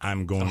Shuri,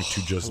 I'm going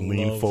to just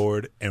lean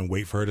forward and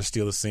wait for her to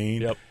steal a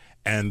scene. Yep.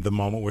 And the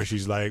moment where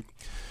she's like,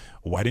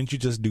 why didn't you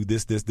just do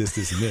this, and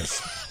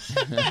this?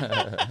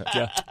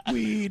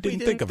 We didn't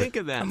think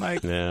of that. I'm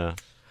like,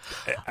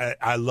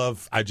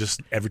 I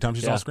just every time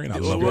she's on screen, I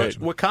love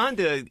it.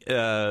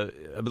 Wakanda,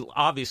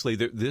 obviously,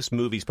 this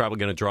movie's probably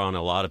going to draw on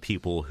a lot of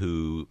people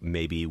who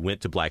maybe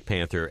went to Black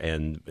Panther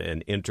and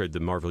entered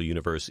the Marvel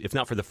Universe, if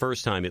not for the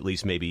first time, at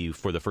least maybe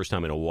for the first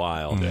time in a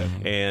while.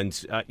 And,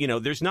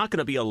 there's not going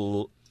to be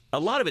a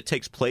lot of it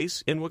takes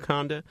place in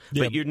Wakanda,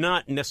 but you're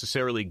not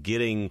necessarily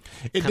getting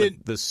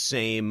the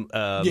same...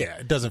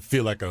 it doesn't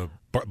feel like a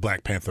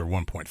Black Panther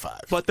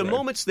 1.5. But the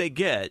moments they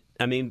get,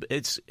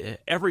 it's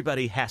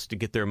everybody has to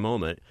get their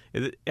moment.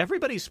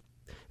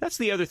 That's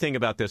the other thing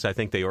about this I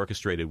think they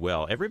orchestrated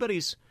well.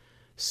 Everybody's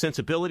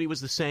sensibility was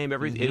the same.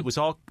 It was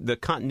all the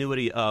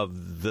continuity of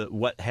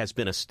what has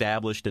been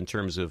established in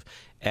terms of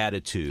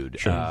attitude.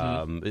 Sure.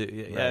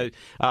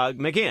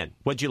 McGann,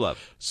 what'd you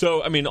love?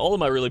 So, all of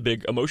my really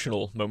big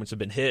emotional moments have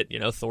been hit.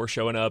 Thor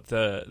showing up,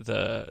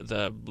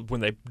 the when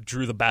they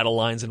drew the battle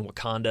lines in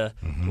Wakanda,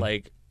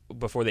 like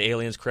before the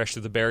aliens crashed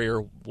through the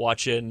barrier,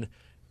 watching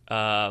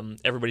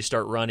everybody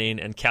start running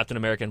and Captain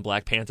America and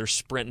Black Panther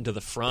sprinting to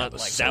the front.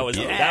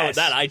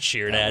 That I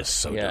cheered at.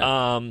 So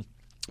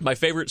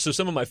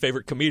some of my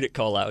favorite comedic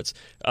call-outs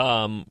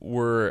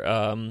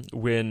were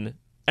when,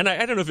 and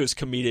I don't know if it was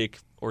comedic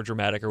or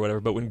dramatic or whatever,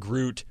 but when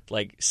Groot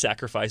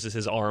sacrifices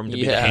his arm to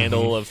be the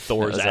handle of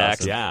Thor's axe,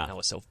 awesome. Yeah, that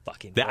was so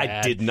fucking rad.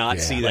 I did not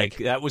see that.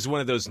 That was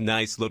one of those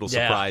nice little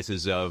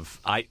surprises of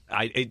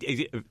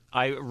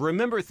I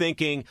remember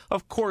thinking,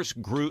 of course,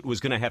 Groot was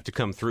going to have to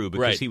come through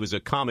because he was a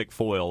comic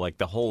foil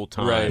the whole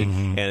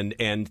time,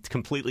 and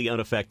completely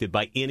unaffected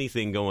by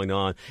anything going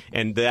on.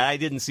 And I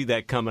didn't see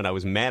that coming. I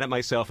was mad at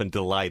myself and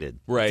delighted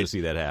to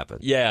see that happen.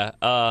 Yeah,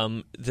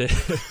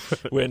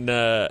 when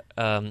I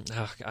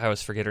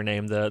always forget her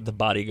name,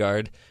 the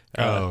bodyguard.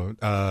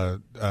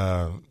 Okoye.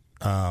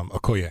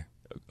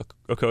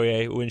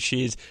 Okoye, when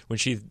she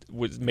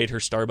made her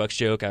Starbucks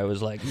joke, I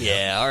was like,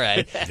 yeah, all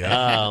right.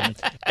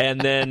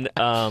 And then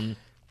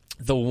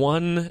the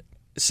one,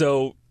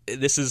 so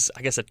this is,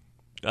 I guess,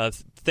 a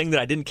thing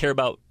that I didn't care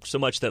about so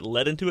much that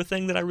led into a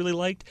thing that I really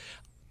liked.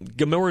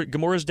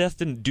 Gamora's death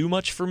didn't do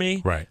much for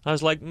me. Right. I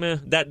was like, meh.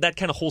 That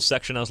kind of whole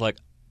section, I was like,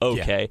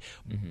 okay.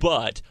 Yeah.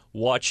 But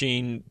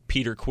watching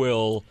Peter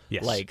Quill,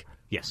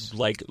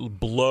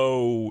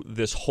 blow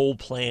this whole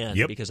plan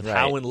because of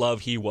how in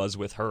love he was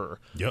with her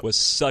was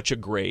such a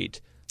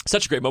great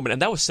moment,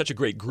 and that was such a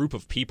great group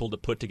of people to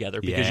put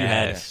together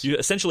because you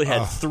essentially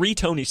had three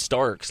Tony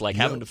Starks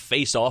having to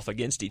face off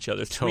against each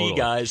other. Three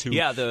guys who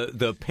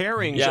the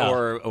pairings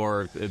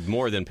or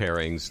more than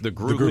pairings, the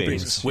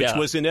groupings, which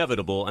was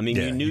inevitable.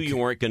 You knew you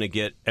weren't going to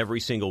get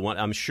every single one.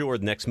 I'm sure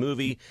the next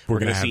movie we're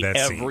going to see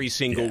every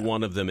single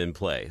one of them in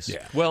place.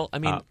 Yeah. Well,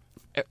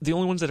 the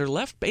only ones that are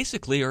left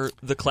basically are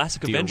the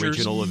classic Avengers,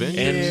 original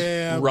Avengers,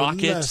 and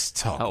Rocket. Let's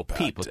talk about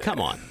people, that.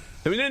 come on.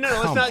 No.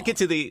 Let's not get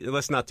to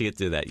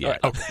that yet.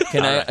 Right.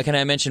 Okay. Can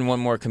I mention one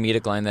more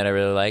comedic line that I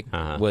really like?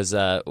 Was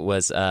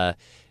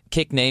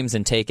kick names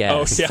and take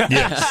ass. Oh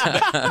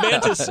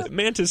yeah,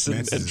 Mantis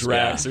and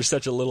Drax are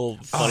such a little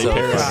funny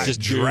pair.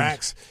 Just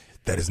Drax,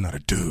 that is not a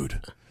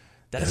dude.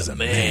 That is a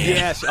man.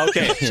 Yes.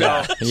 Okay.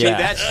 So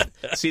Yeah.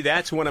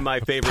 that's one of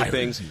my favorite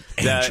things.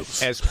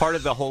 As part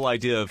of the whole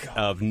idea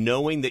of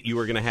knowing that you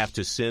were going to have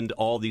to send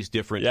all these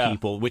different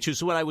people, which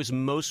is what I was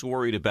most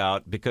worried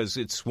about, because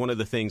it's one of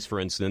the things. For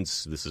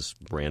instance, this is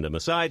random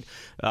aside.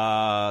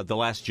 The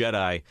Last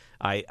Jedi,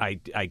 I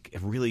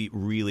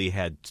really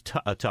had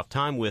a tough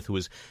time with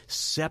was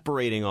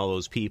separating all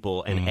those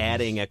people and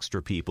adding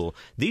extra people.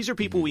 These are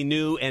people we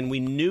knew, and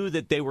we knew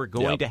that they were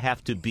going to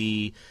have to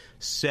be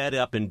set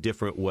up in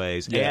different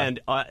ways. And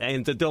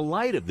the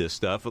delight of this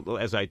stuff,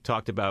 as I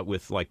talked about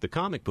with like the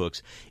comic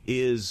books,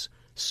 is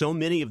so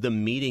many of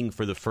them meeting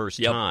for the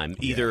first time,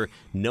 either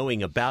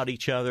knowing about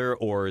each other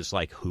or is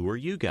like, who are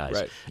you guys?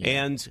 Right.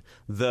 And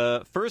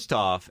the first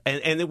off,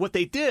 and then what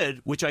they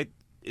did, which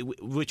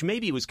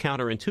maybe was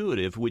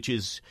counterintuitive, which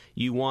is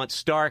you want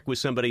Stark with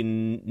somebody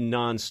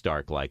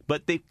non-Stark-like.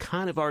 But they've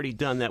kind of already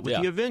done that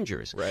with the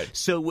Avengers. Right.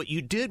 So what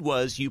you did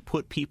was you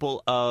put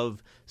people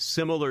of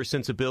similar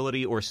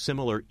sensibility or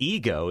similar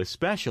ego,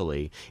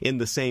 especially, in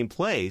the same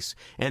place,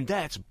 and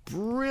that's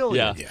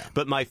brilliant. Yeah.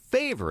 But my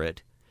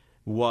favorite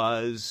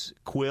was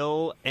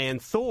Quill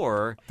and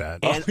Thor.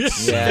 That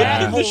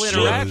whole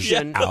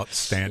interaction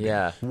outstanding.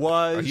 Yeah.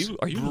 was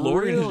Are you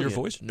lowering your brilliant.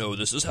 voice? No,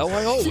 this is how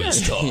I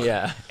always talk.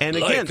 Yeah. And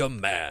like again, a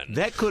man.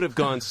 that could have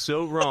gone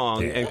so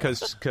wrong, and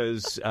because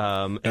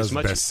That was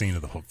the best scene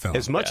of the whole film.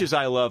 as much as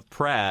I love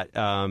Pratt,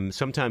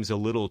 sometimes a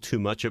little too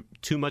much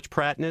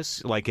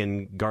Prattness, like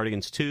in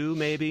Guardians 2,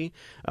 maybe,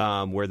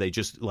 where they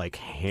just like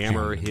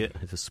hammer hit.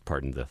 This,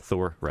 pardon the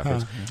Thor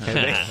reference,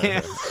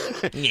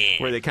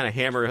 where they kind of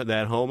hammer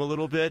that home a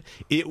little bit.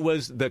 It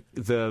was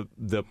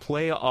the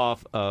play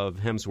off of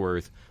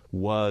Hemsworth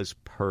was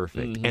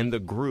perfect, and the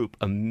group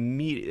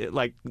immediately,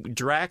 like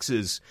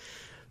Drax's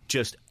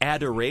just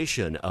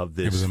adoration of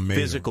this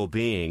physical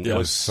being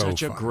was so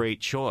such fun. a great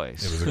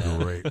choice. It was a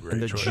great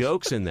And the choice.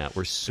 jokes in that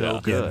were so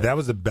Yeah, good. that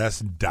was the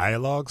best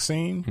dialogue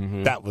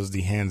scene. That was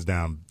the hands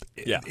down.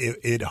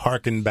 It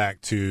harkened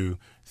back to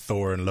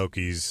Thor and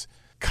Loki's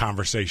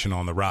conversation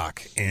on the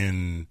rock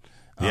in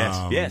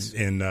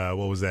what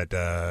was that,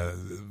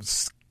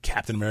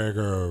 Captain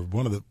America or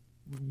one of the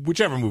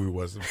whichever movie it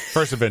was, the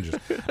first Avengers,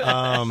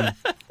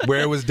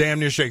 where it was damn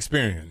near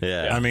Shakespearean.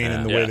 I mean,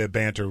 in the way that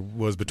banter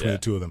was between the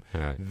two of them.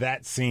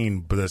 That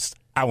scene, but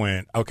I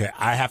went, okay,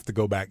 I have to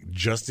go back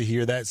just to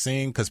hear that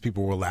scene because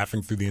people were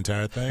laughing through the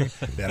entire thing.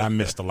 That I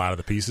missed a lot of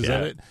the pieces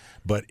of it,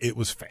 but it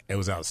was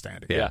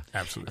outstanding. Yeah,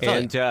 absolutely.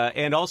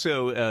 And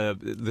also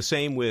the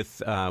same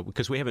with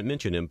because we haven't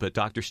mentioned him, but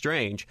Doctor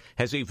Strange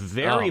has a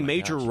very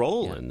major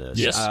role in this.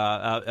 Yes.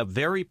 A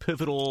very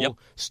pivotal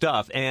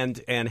stuff, and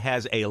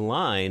has a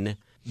line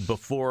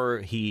before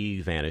he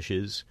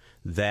vanishes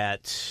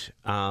that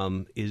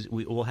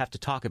we'll have to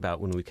talk about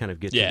when we kind of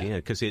get to the end,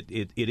 because it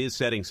is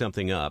setting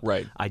something up.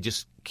 Right. I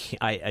just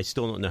I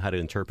still don't know how to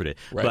interpret it.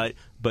 Right.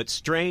 But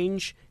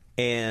Strange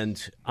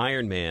and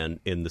Iron Man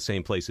in the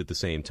same place at the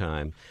same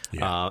time,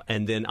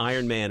 and then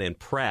Iron Man and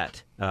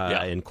Pratt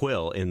and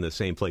Quill in the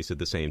same place at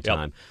the same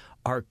time.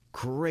 Are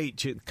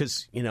great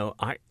because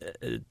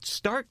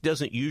Stark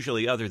doesn't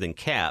usually, other than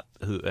Cap,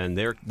 and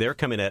they're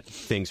coming at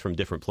things from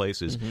different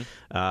places.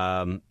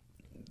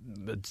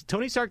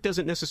 Tony Stark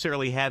doesn't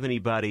necessarily have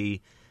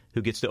anybody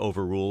who gets to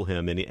overrule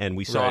him, and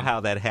we saw how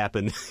that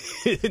happened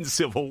in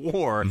Civil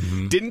War.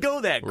 Didn't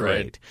go that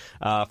great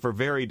for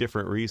very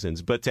different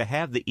reasons. But to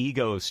have the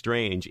ego of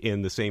Strange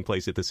in the same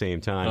place at the same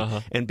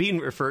time, and being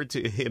referring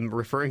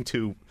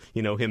to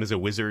him as a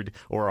wizard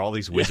or all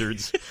these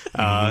wizards,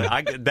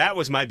 that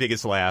was my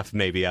biggest laugh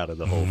maybe out of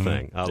the whole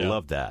thing. I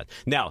love that.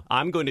 Now,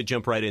 I'm going to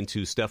jump right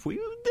into stuff we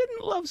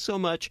didn't love so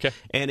much,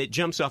 and it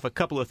jumps off a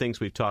couple of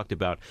things we've talked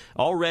about.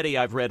 Already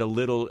I've read a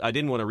little, I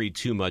didn't want to read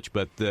too much,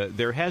 but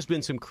there has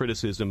been some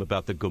criticism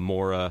about the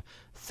Gamora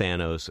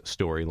Thanos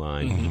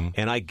storyline,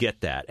 and I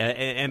get that.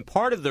 And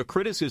part of the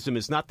criticism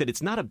is not that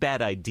it's not a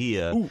bad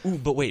idea.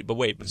 But wait.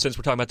 Since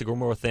we're talking about the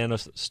Gamora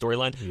Thanos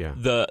storyline,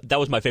 that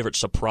was my favorite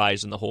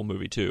surprise in the whole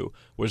movie too.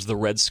 Was the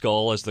Red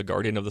Skull as the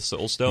Guardian of the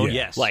Soul Stone?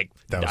 Yes, like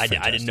that was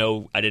I didn't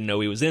know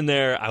he was in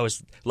there. I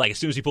was like, as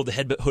soon as he pulled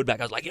the hood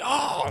back, I was like,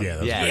 oh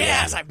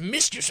yes, I've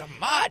missed you so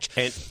much.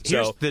 And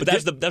but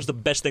that's the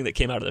best thing that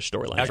came out of the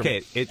storyline.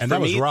 Okay, and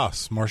that was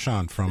Ross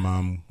Marchand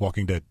from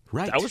Walking Dead.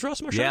 Right. That was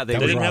Ross Marchand? Yeah, they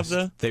didn't Ross.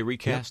 have they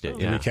recast it.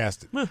 They Yeah.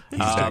 recast it. He's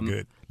that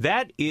good.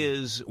 That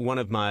is one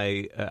of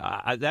my.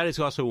 That is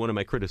also one of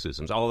my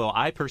criticisms. Although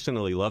I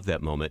personally love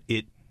that moment,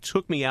 it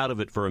took me out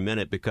of it for a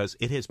minute because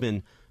it has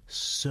been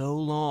so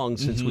long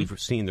since we've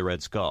seen the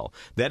Red Skull.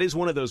 That is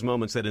one of those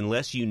moments that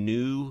unless you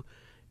knew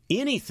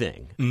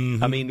anything,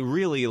 I mean,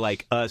 really,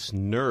 like us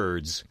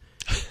nerds.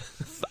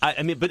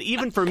 I mean, but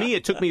even for me,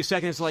 it took me a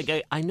second. It's like,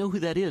 I know who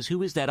that is.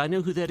 Who is that? I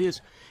know who that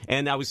is.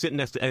 And I was sitting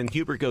next to, and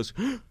Hubert goes,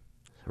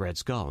 Red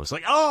Skull. I was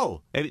like,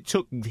 oh! And it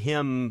took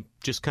him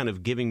just kind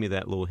of giving me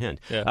that little hint.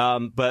 Yeah.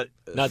 But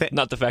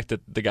not the fact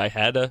that the guy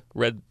had a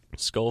red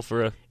skull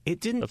for a. It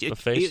didn't. A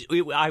face?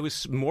 I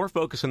was more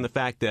focused on the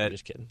fact that I'm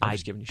just kidding. I'm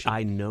just giving you shit.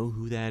 I know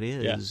who that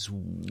is.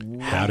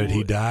 How did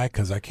he die?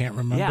 Because I can't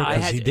remember. Yeah,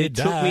 Because he did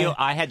die.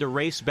 I had to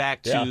race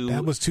back to.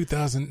 That was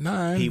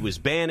 2009. He was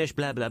banished.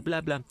 Blah blah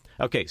blah blah.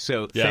 Okay,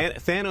 so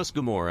Thanos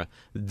Gamora.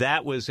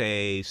 That was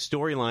a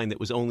storyline that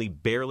was only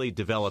barely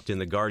developed in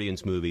the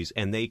Guardians movies,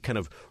 and they kind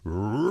of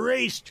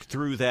raced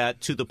through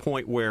that to the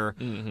point where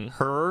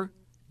her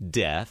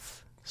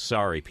death.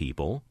 Sorry,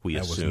 people. We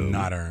assume was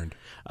not earned.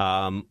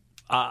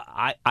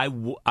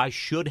 I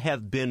should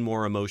have been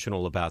more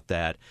emotional about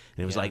that.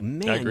 And it was like,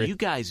 man, you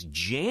guys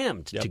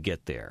jammed to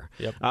get there.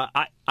 Yep.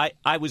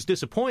 I was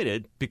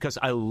disappointed because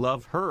I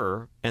love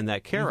her and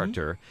that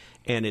character,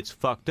 and it's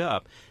fucked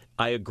up.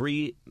 I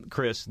agree,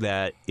 Chris,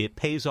 that it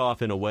pays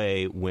off in a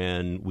way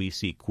when we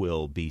see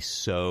Quill be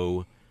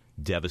so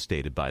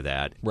devastated by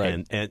that.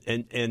 Right.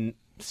 And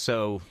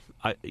so,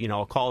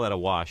 I'll call that a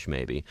wash,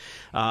 maybe.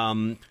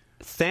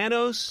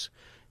 Thanos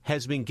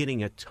has been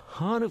getting a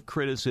ton of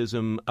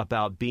criticism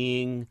about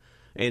being,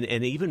 and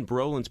even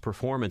Brolin's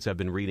performance, I've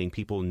been reading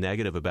people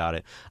negative about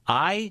it.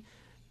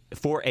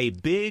 For a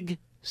big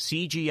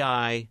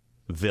CGI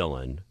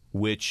villain,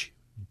 which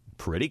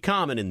pretty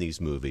common in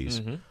these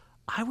movies,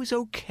 I was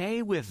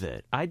okay with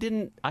it. I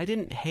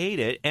didn't hate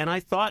it, and I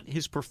thought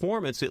his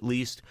performance at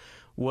least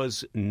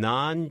was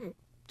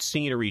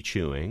non-scenery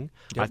chewing.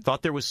 I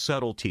thought there was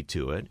subtlety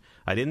to it.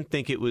 I didn't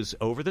think it was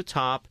over the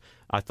top.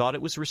 I thought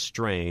it was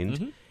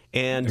restrained.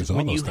 And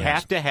when you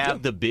have to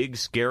have the big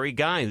scary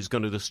guy who's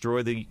going to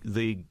destroy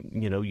the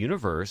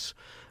universe,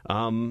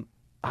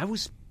 I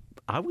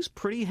was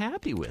pretty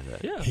happy with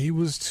it. Yeah. He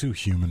was too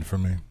human for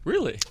me.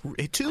 Really?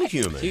 Too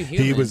human.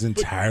 He was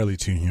entirely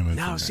too human.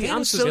 No, for see, me.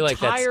 I'm Thanos, I feel so like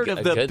that's tired a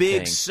of the good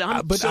big. thing.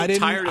 I'm But so I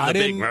didn't. tired of I the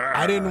didn't. big.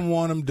 I didn't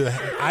want him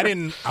to. I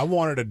didn't. I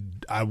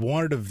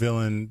wanted a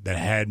villain that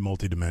had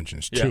multi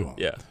dimensions to him.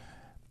 Yeah.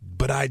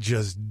 But I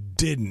just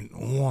didn't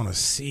want to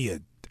see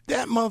it.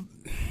 That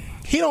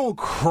he don't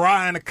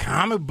cry in the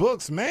comic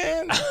books,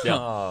 man.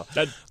 Yeah.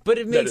 But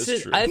it makes is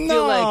it. true. I feel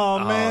No,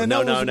 like man, no,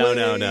 that no, was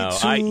no,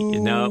 way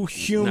no. too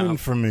human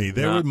for me.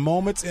 There were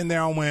moments in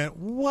there I went,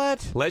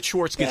 "What?" Let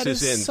Schwartz get That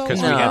this is in so because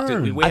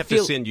hard. we I have to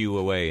feel- send you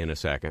away in a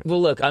second.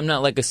 Well, look, I'm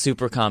not like a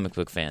super comic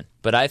book fan,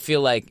 but I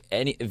feel like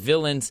any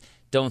villains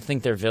don't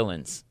think they're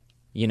villains.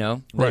 You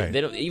know, Right. They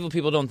don't, evil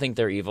people don't think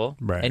they're evil,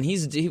 Right. And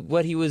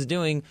what he was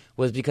doing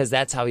was because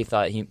that's how he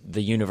thought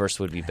the universe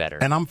would be better.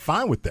 And I'm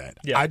fine with that.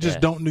 Yeah. I just Yeah.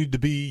 don't need to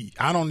be.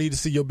 I don't need to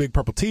see your big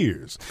purple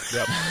tears.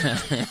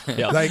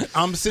 Yeah. Like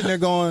I'm sitting there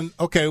going,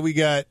 okay, we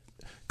got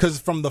because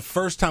from the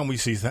first time we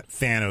see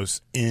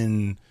Thanos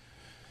in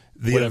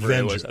the Whatever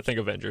Avengers, it was. I think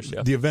Avengers,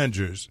 yeah. the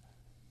Avengers,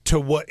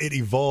 to what it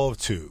evolved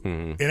to,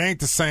 it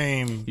ain't the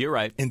same. You're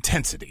right.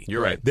 Intensity.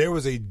 You're right. There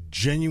was a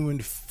genuine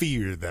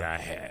fear that I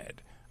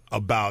had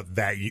about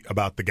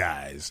the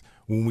guys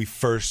when we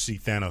first see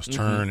Thanos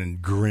turn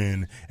and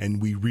grin,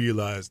 and we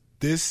realize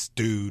this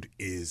dude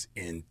is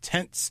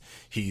intense.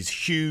 He's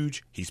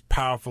huge. He's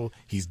powerful.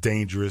 He's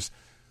dangerous.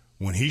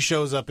 When he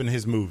shows up in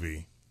his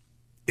movie,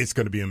 it's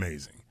going to be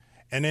amazing.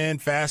 And then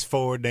fast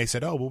forward, they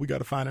said, "Oh, well, we got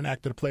to find an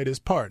actor to play this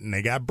part," and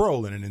they got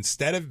Brolin. And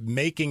instead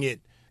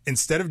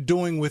of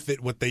doing with it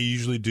what they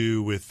usually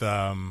do with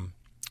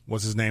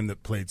what's his name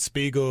that played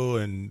Spiegel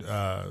and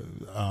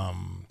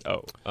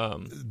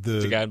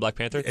the guy in Black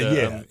Panther?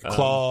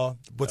 Claw.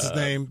 What's his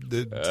name?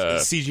 The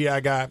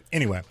CGI guy.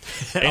 Anyway,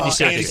 Andy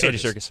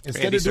Serkis.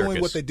 Instead Andy of doing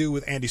Serkis. what they do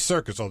with Andy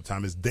Serkis all the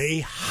time, is they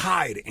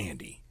hide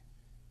Andy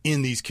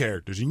in these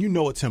characters, and you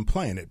know it's him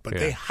playing it, but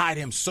they hide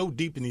him so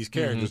deep in these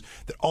characters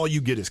that all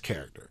you get is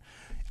character.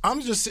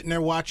 I'm just sitting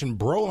there watching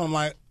Brolin. I'm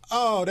like,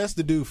 oh, that's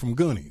the dude from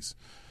Goonies.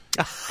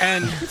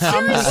 And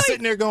I'm just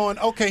sitting there going,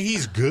 okay,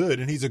 he's good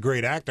and he's a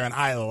great actor and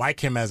I like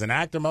him as an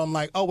actor. But I'm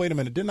like, oh, wait a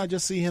minute. Didn't I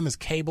just see him as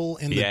Cable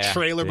in the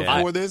trailer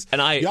before this?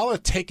 Y'all are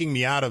taking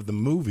me out of the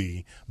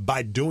movie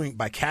by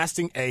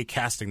casting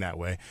that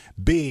way,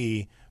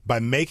 B, by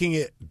making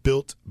it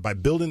by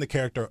building the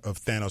character of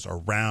Thanos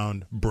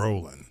around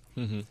Brolin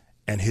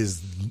and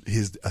his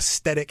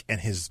aesthetic and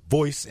his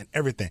voice and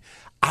everything.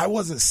 I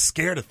wasn't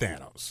scared of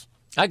Thanos.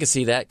 I could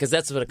see that because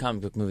that's what a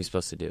comic book movie's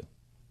supposed to do.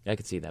 I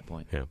could see that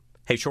point. Yeah.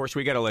 Hey, Schwartz,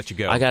 we got to let you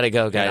go. I got to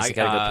go, guys. I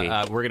got to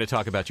go pee. We're going to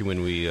talk about you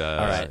when we. All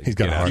right. He's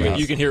got a hard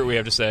You can hear what we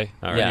have to say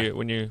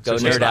when you Go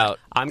nerd out.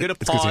 I'm going to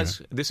It's good seeing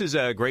pause. This is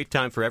a great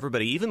time for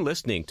everybody, even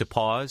listening, to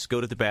pause, go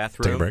to the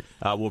bathroom. Take a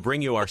break. We'll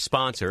bring you our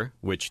sponsor,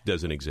 which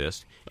doesn't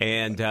exist,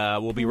 and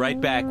we'll be right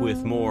back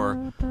with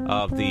more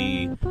of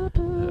the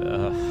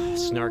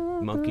Snark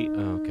Monkey.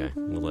 Okay,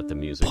 we'll let the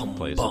music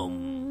play.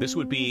 This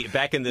would be,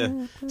 back in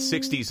the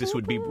 60s, this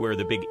would be where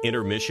the big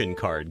intermission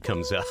card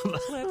comes up.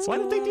 Why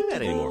don't they do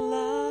that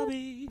anymore?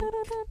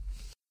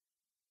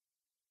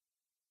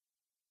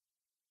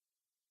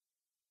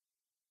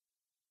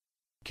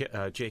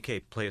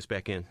 JK, play us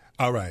back in.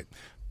 All right.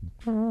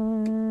 Are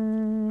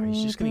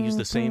you just going to use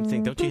the same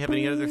thing? Don't you have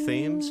any other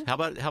themes? How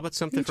about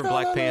something from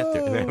Black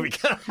Panther? There we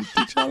go.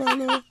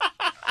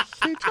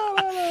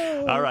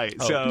 All right.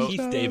 So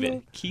Keith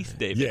David.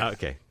 Yeah.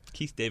 Okay.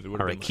 Keith David would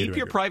All have right, been. keep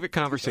your private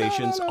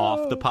conversations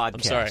off the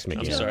podcast. I'm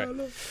Mickey.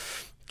 sorry.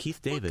 Keith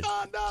David.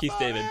 Keith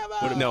David.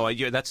 No,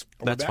 that's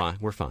back? fine.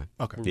 We're fine.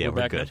 Okay. Yeah, we're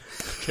back good.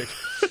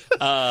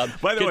 now?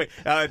 By the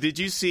way, did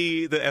you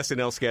see the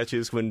SNL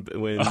sketches when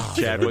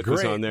Chadwick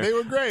was great. on there? They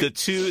were great.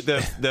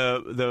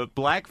 The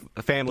Black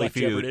Family Black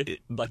Feud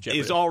Jeopardy. Black Jeopardy.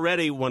 is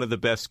already one of the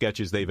best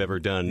sketches they've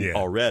ever done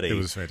already. it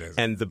was fantastic.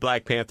 And the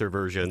Black Panther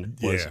version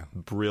was Yeah.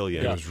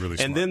 brilliant. It was really And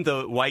smart. then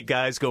the white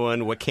guys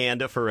going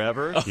Wakanda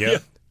forever. Yeah.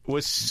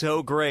 Was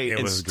so great It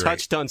and was great.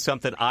 touched on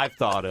something I've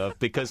thought of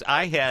because did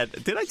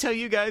I tell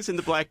you guys in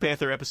the Black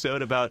Panther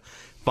episode about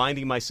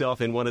finding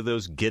myself in one of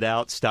those Get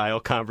Out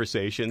style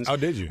conversations? Oh,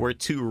 did you? Where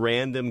two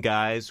random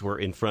guys were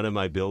in front of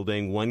my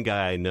building. One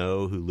guy I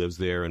know who lives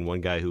there and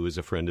one guy who is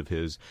a friend of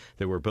his.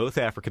 They were both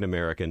African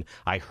American.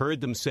 I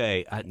heard them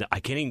say, I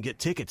can't even get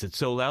tickets. It's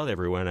sold out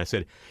everywhere. And I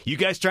said, you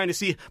guys trying to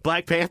see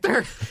Black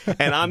Panther?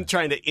 And I'm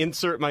trying to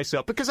insert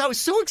myself because I was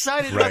so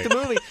excited about Right. the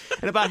movie.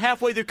 And about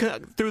halfway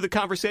through the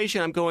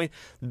conversation, I'm going,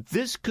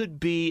 this could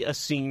be a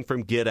scene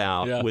from Get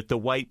Out with the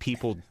white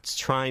people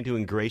trying to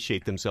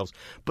ingratiate themselves.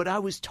 But I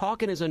was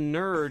talking as a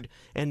nerd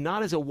and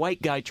not as a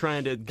white guy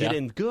trying to get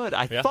in good.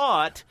 I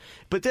thought,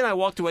 but then I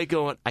walked away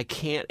going, I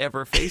can't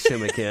ever face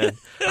him again.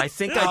 I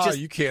think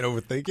you can't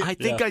overthink it. I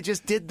think I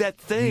just did that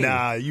thing.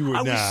 Nah, you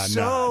were-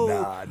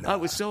 nah. I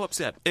was so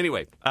upset.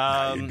 Anyway,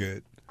 You're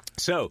good.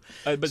 so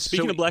But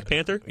speaking of Black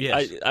Panther,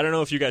 Yes. I don't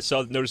know if you guys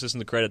noticed this in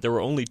the credit. There were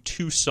only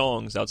 2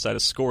 songs outside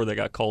of score that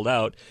got called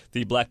out: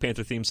 the Black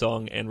Panther theme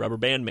song and Rubber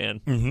Band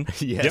Man.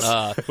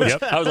 yes. Which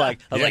I was like,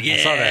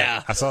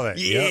 yeah, I saw that.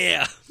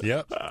 yeah.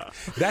 Yep.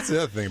 That's the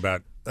other thing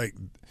about like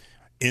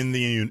in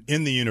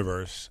the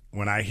universe.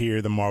 When I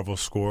hear the Marvel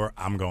score,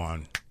 I'm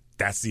going,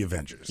 "That's the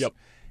Avengers." Yep.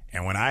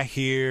 And when I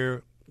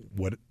hear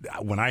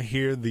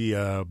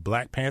the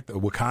Black Panther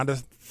Wakanda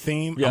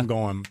theme, I'm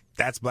going,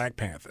 "That's Black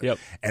Panther." Yep.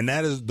 And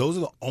those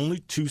are the only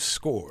 2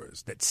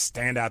 scores that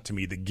stand out to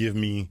me that give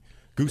me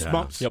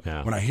goosebumps. Yep.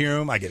 Yeah. When I hear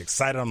them, I get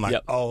excited. I'm like,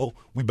 Yep. "Oh,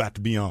 we about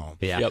to be on."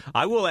 Yeah. Yep.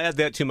 I will add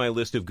that to my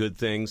list of good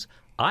things.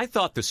 I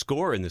thought the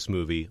score in this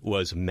movie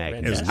was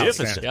magnificent.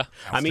 outstanding. Yeah.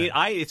 I mean,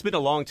 it's been a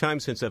long time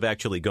since I've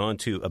actually gone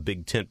to a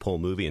big tentpole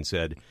movie and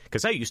said,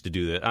 because I used to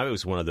do that. I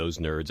was one of those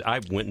nerds. I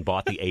went and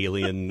bought the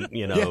Alien,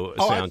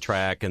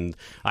 soundtrack, and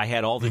I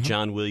had all the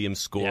John Williams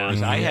scores.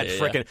 Yeah. I had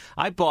Yeah.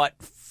 I bought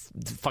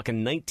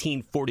fucking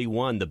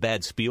 1941, the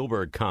bad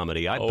Spielberg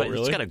comedy. It's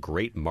really? got a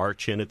great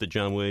march in it, the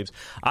John Williams.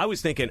 I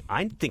was thinking,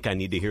 I think I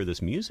need to hear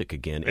this music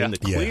again in the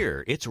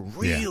clear. It's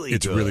really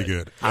it's good. really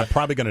good. I'm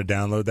probably going to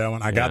download that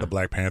one. I got the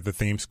Black Panther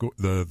theme score,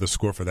 the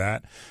score for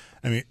that.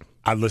 I mean,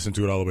 I listened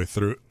to it all the way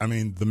through. I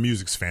mean, the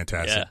music's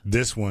fantastic. Yeah.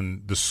 This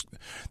one,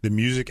 the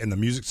music and the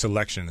music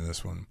selection in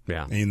this one.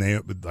 Yeah. And they,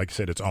 like I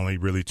said, it's only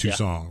really 2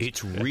 songs.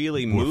 It's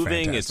really More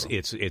moving. fantastic.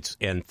 It's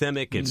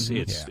anthemic.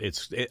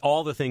 It's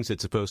all the things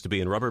it's supposed to be.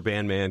 And Rubber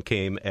Band Man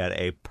came at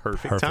a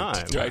perfect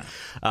time. Right.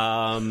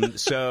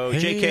 So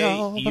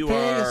JK, you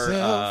are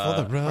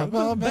for the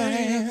Rubber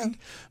Band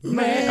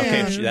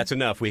okay. That's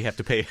enough. We have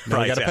to pay No,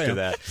 we rights gotta pay after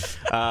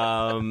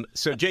that.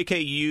 So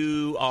JK,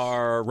 you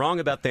are wrong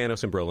about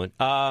Thanos and Brolin.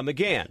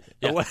 Again,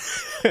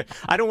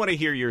 I don't want to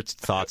hear your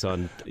thoughts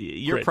on.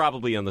 You're Great.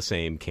 probably on the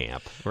same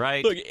camp,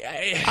 right? Look,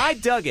 I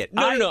dug it.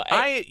 No.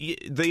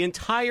 The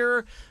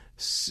entire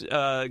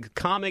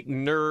comic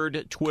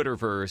nerd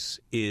Twitterverse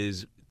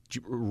is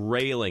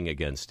railing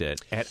against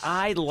it, and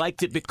I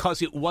liked it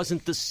because it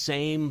wasn't the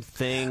same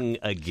thing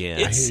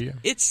again.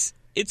 It's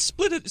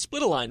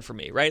split a line for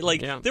me, right?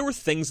 Like there were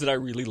things that I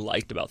really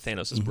liked about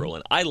Thanos'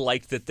 Brolin. I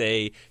liked that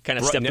they kind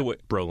of stepped away.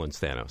 Brolin's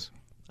Thanos.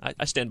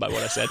 I stand by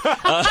what I said.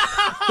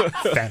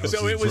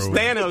 So it was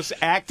Thanos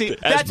acting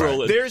as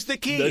Brolin. There's the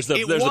key. There's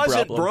it the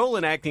wasn't problem.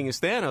 Brolin acting as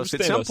Thanos.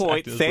 At some Thanos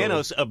point, acting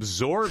as Thanos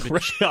absorbed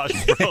Josh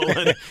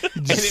Brolin,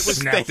 and it was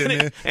snapped in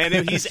there.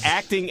 and he's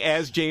acting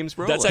as James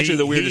Brolin. That's actually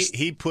the weirdest.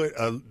 He put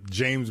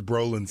James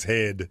Brolin's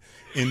head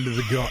into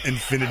the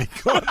Infinity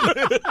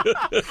Gauntlet.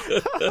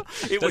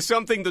 It was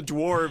something the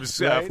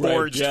dwarves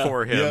forged yeah.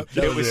 for him. Yep,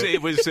 that was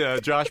it was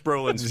Josh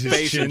Brolin's His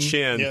face and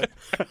chin. Yep.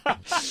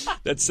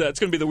 That's it's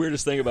going to be the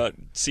weirdest thing about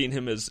seeing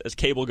him as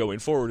Cable going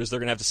forward is they're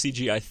going to have to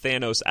CGI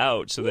Thanos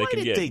out so they Why can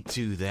did get. they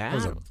do that?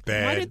 was a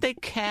bad- Why did they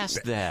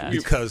cast that?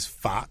 Because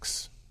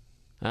Fox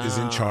is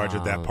in charge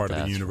of that part of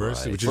the that's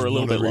universe, right. which For is a one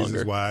little of the bit reasons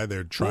longer. why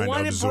they're trying Why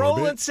to did absorb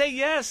Brolin it. say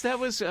yes? That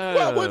was.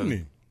 Why wouldn't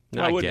he?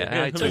 Why wouldn't he?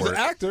 I He's He's get an it.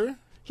 actor.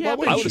 Yeah, Why but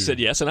wouldn't I would have you? said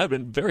yes, and I've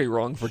been very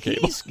wrong for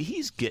Cable.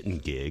 He's getting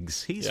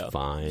gigs. He's Yeah.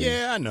 fine.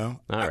 Yeah, I know.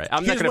 All right.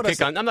 I'm Here's not going what I to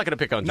said. I'm not going to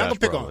pick on I'm not Josh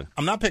gonna pick Brolin. on him.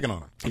 I'm not picking on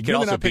him. He I'm could really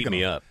also not beat picking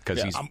me on him. up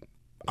because he's.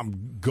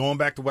 I'm going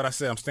back to what I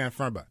said. I'm standing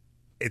firm by it.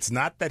 It's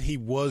not that he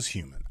was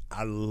human.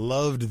 I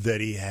loved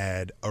that he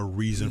had a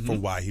reason for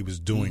why he was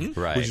doing it,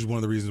 Right. which is one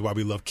of the reasons why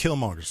we love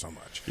Killmonger so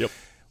much. Yep.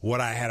 What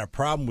I had a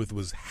problem with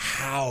was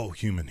how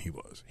human he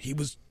was. He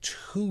was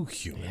too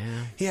human.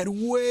 Yeah. He had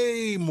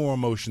way more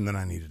emotion than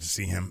I needed to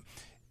see him.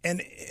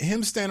 And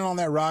him standing on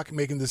that rock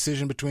making the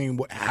decision between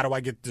how do I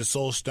get the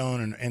Soul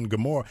Stone and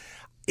Gamora,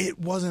 it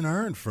wasn't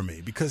earned for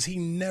me because he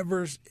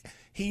never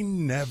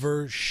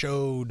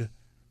showed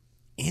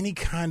any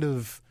kind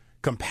of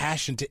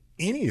compassion to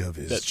any of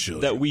his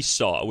children that we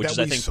saw, which That is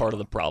I we think saw. part of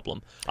the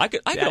problem. I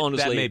could honestly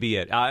that may be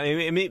it.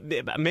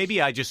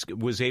 Maybe I just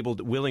was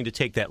willing to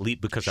take that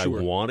leap because I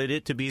wanted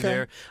it to be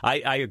there.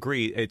 I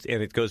agree,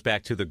 and it goes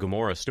back to the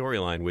Gamora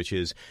storyline, which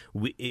is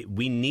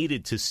we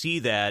needed to see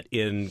that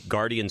in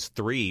Guardians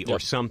 3 or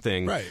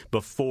something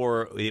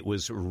before it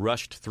was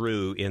rushed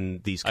through in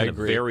these kind of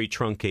very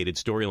truncated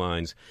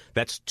storylines.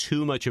 That's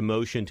too much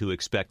emotion to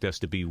expect us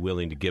to be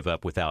willing to give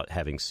up without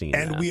having seen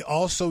And that. we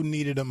also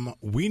needed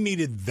we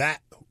needed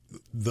that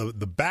the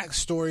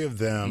backstory of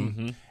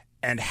them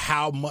and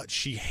how much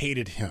she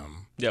hated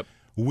him. Yep.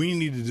 We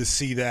needed to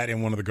see that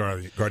in one of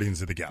the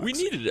Guardians of the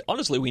Galaxy.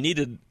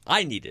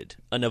 I needed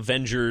an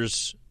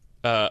Avengers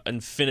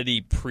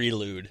Infinity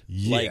prelude,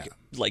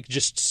 like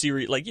just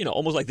series, like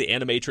almost like the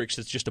Animatrix.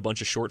 It's just a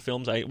bunch of short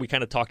films. We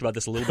kind of talked about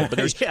this a little bit,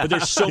 but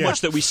there's so much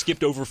that we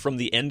skipped over from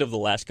the end of the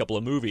last couple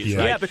of movies. Yeah.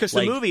 Right? Yeah, because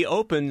the movie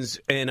opens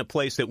in a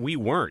place that we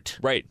weren't.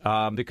 Right.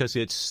 Because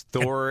it's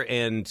Thor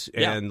and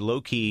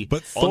Loki.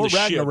 But on Thor the ship.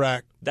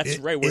 Ragnarok, That's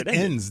right where it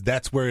ended. ends.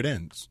 That's where it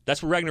ends.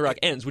 That's where Ragnarok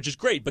ends, which is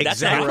great, but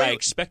that's not Exactly. where I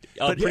expect.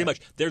 Pretty much,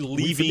 they're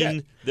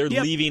leaving. They're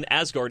Yep. leaving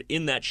Asgard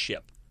in that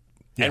ship,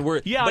 Yeah. and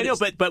we're Yeah, I know,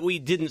 it's- but we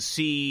didn't.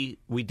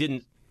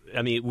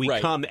 I mean, we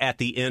Right. come at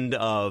the end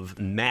of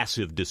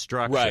massive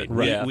destruction.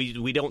 Right, yeah.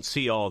 We don't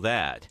see all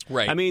that.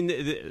 Right. I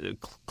mean,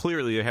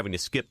 clearly they're having to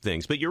skip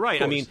things. But you're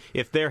right. I mean,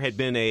 if there had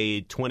been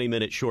a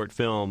 20-minute short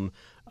film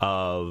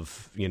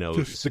of,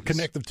 Just the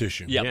connective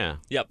tissue. Yep. Yeah.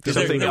 Yep. 'Cause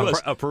Something, there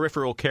was. a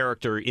peripheral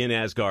character in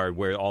Asgard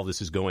where all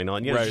this is going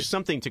on. Right. Just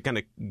something to kind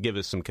of give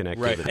us some connectivity.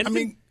 Right. And I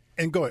mean,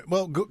 and go ahead.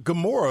 Well,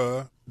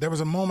 Gamora, there was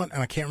a moment,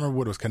 and I can't remember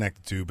what it was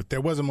connected to, but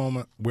there was a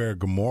moment where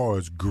Gamora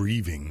is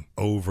grieving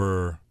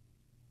over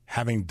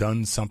having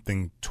done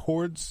something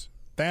towards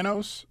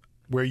Thanos,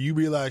 where you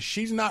realize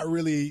she doesn't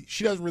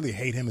really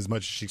hate him as much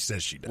as she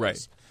says she does.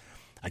 Right.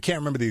 I can't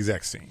remember the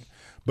exact scene,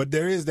 but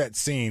there is that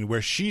scene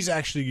where she's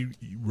actually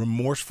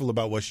remorseful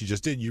about what she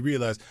just did. You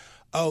realize,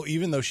 oh,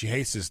 even though she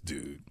hates this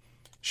dude,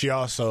 she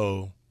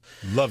also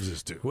loves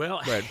this dude.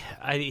 Well,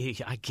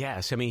 I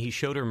guess. I mean, he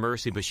showed her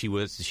mercy, but she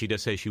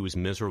does say she was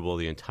miserable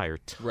the entire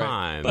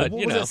time. But,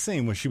 What was that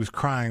scene when she was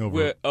crying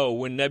over?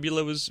 When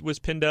Nebula was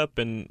pinned up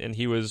and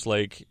he was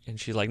like, and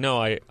she's like,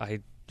 no,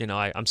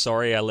 I'm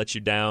sorry I let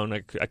you down.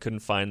 I couldn't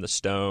find the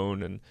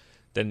stone, and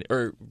then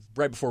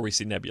right before we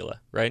see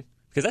Nebula, right?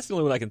 Because that's the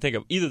only one I can think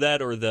of. Either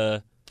that or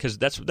because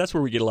that's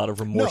where we get a lot of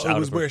remorse. No, out it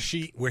was of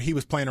her. where he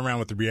was playing around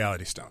with the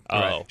reality stone.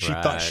 Oh, she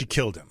thought she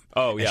killed him.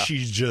 Oh, And yeah.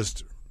 she's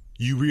just.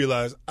 You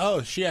realize,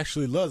 oh, she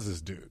actually loves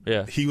this dude.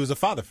 Yeah. He was a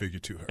father figure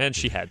to her. And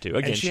she had to.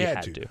 Again, And she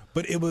had to.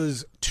 But it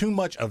was too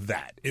much of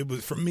that.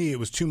 For me, it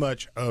was too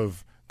much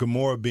of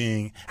Gamora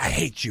being, I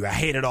hate you. I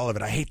hated all of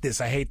it. I hate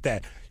this. I hate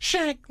that.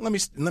 Shank. Let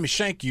me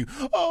shank you.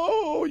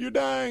 Oh, you're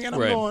dying. And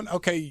I'm going,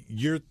 okay,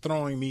 you're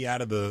throwing me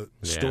out of the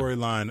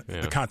storyline,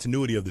 the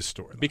continuity of this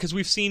story. Because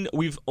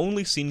we've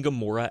only seen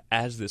Gamora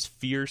as this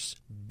fierce,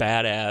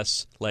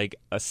 badass, like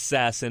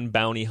assassin,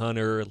 bounty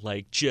hunter,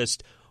 like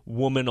just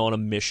woman on a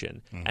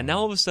mission. And now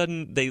all of a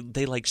sudden they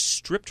like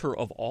stripped her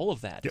of all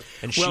of that.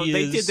 And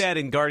they did that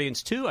in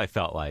Guardians 2, I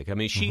felt like. I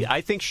mean, I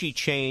think she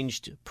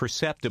changed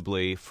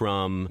perceptibly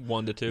from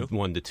 1 to 2.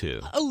 1 to 2.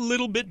 A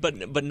little bit, but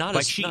not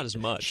as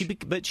much.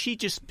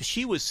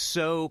 She was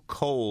so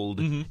cold,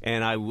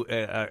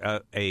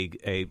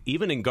 and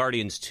even in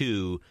Guardians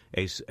 2,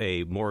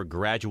 a more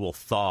gradual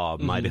thaw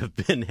might have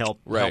been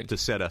helped to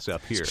set us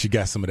up here. She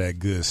got some of that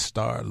good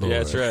Star Lord.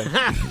 Yeah,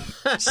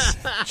 that's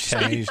right.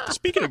 Changed.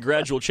 Speaking of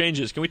gradual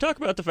changes, can we talk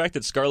about the fact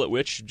that Scarlet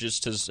Witch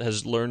just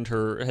has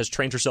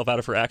trained herself out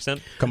of her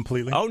accent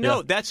Completely. Oh,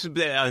 no, that's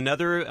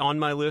another on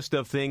my list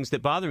of things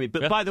that bother me.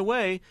 But by the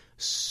way,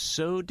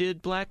 so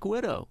did Black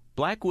Widow.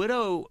 Black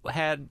Widow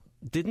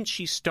didn't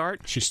she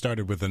start? She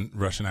started with a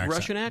Russian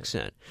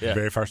accent. Yeah.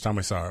 Very first time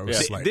we saw her. It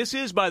was like, This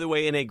is, by the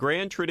way, in a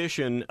grand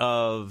tradition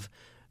of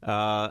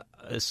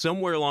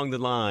somewhere along the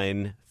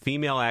line,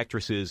 female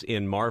actresses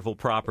in Marvel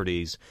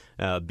properties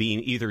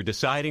being either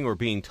deciding or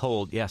being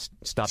told, yes,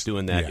 stop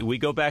doing that. Yeah. We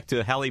go back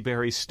to Halle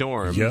Berry's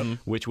Storm,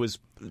 which was,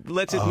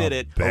 let's admit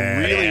it, a bad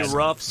really accent.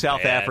 rough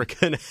South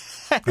African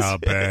accent. a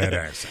bad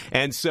accent.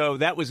 And so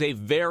that was a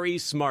very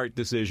smart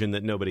decision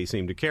that nobody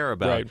seemed to care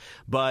about. Right.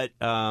 But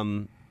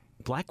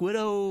Black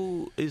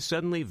Widow is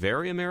suddenly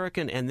very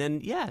American. And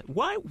then,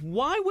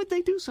 why would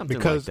they do something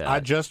Because like that? I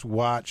just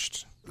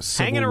watched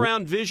Hanging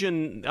around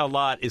Vision a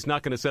lot is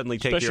not going to suddenly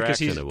take especially your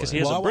accent away. because he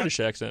has Well, a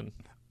British accent,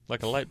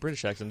 like a light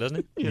British accent,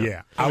 doesn't he?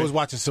 Yeah. I was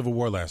watching Civil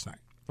War last night,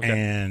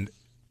 and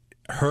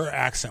her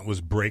accent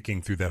was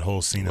breaking through that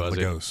whole scene of Was it?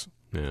 Lagos.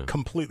 Yeah.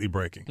 Completely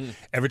breaking.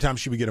 Every time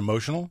she would get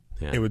emotional,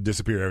 it would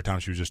disappear. Every time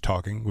she was just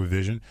talking with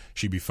Vision,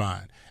 she'd be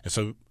fine. And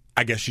so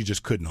I guess she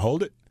just couldn't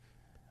hold it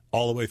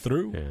all the way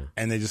through. Yeah.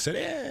 And they just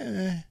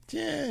said,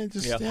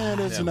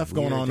 there's enough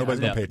going on. Nobody's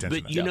going to pay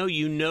attention. But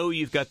you know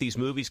you've got these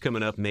movies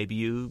coming up. Maybe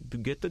you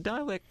get the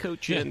dialect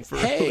coach in for a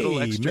Hey, little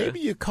extra. maybe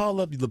you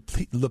call up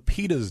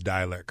Lupita's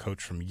dialect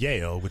coach from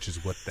Yale, which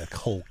is what that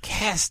whole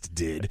cast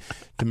did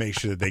to make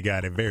sure that they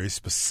got a very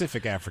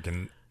specific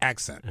African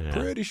accent.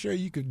 Pretty sure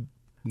you could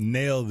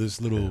nail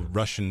this little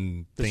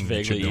Russian This thing that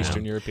you're vaguely doing.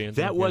 Eastern European.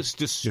 That thing, was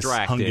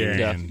distracting,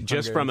 Hungarian.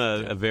 just from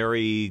a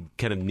very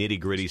kind of nitty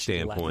gritty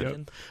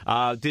standpoint.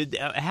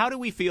 How do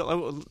we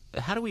feel?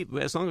 How do we?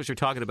 As long as you're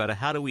talking about it,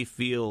 how do we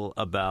feel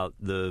about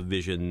the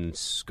Vision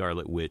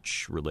Scarlet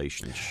Witch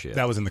relationship?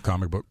 That was in the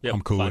comic book. Yep,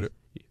 I'm cool fine. with it.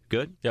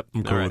 Good. Yep.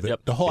 I'm cool All right. with it.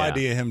 Yep. The whole Yeah.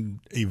 idea of him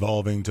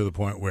evolving to the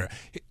point where,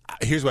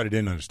 here's what I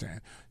didn't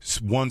understand.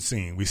 One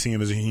scene, we see him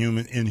as a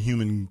human in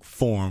human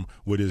form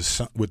with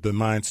the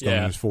Mind Stone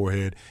in his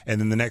forehead,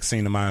 and then the next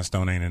scene, the Mind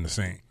Stone ain't in the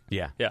scene.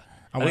 Yeah. Yeah.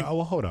 I went, oh,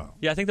 well, hold on.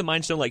 Yeah, I think the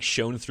Mind Stone like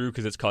shone through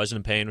because it's causing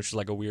him pain, which is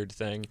like a weird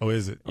thing. Oh,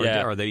 is it?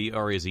 Yeah.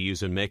 Or is he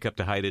using makeup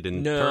to hide it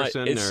in No,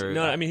 person?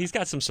 no. I mean, he's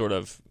got some sort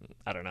of,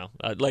 I don't know,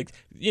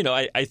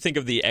 I think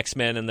of the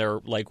X-Men and their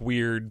like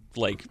weird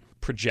like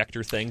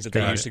projector things that they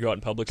Got use it. to go out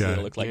in public so Got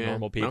they it. look like Yeah.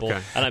 normal people. Okay.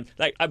 And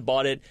I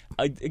bought it.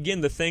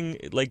 Again, the thing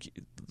like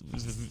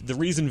the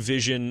reason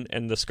Vision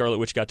and the Scarlet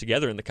Witch got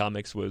together in the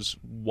comics was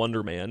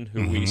Wonder Man,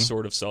 who we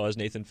sort of saw as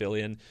Nathan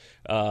Fillion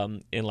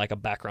in like a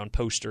background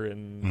poster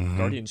in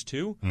Guardians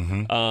 2.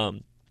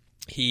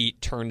 He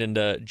turned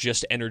into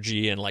just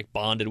energy and like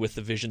bonded with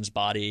the Vision's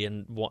body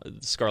and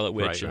Scarlet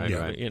Witch, Right, and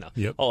right. you know,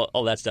 Yep.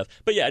 all that stuff.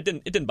 But yeah, it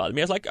didn't bother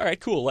me. I was like, all right,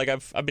 cool. Like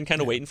I've been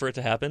kind of waiting for it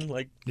to happen.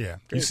 Like, Yeah.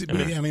 You see,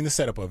 I mean, the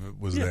setup of it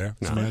was there.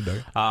 So, I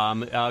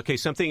dug it. Okay,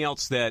 something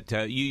else that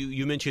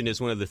you mentioned as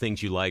one of the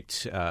things you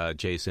liked,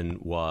 Jason,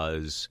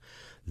 was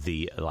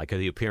the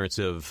appearance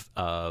of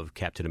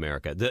Captain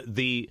America,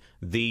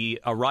 the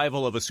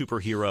arrival of a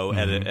superhero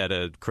at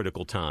a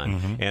critical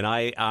time, and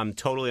I'm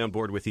totally on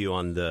board with you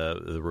on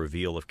the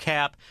reveal of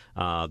Cap,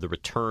 the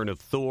return of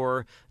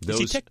Thor.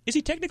 is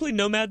he technically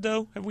Nomad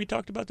though? Have we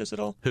talked about this at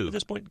all? Who? At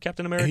this point,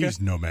 Captain America? He's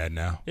Nomad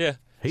now. Yeah.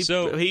 He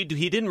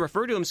didn't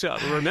refer to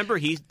himself. Remember,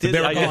 he But did.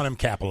 they were calling him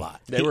Cap a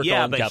lot. They were yeah,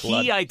 calling but Cap a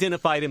lot. he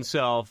identified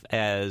himself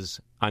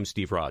as I'm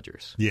Steve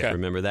Rogers. Yeah.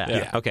 Remember that?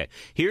 Yeah. Okay.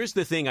 Here's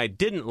the thing I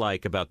didn't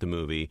like about the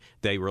movie.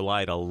 They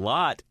relied a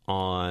lot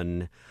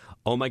on,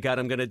 oh my God,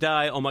 I'm going to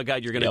die. Oh my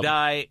God, you're going to Yep.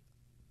 die.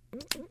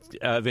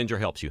 Avenger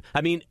helps you.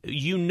 I mean,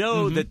 you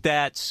know that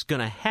that's going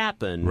to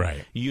happen.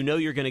 Right. You know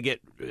you're going to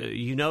get.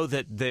 You know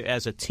that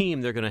as a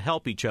team they're going to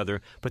help each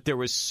other. But there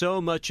was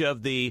so much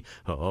of the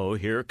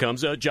here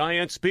comes a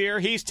giant spear.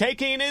 He's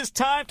taking his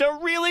time to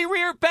really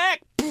rear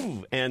back,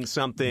 and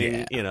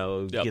something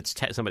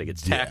somebody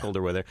gets tackled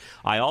or whatever.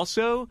 I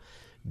also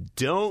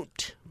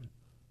don't.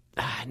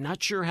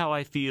 Not sure how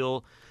I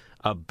feel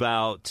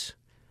about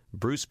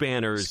Bruce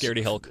Banner's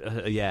Scaredy Hulk.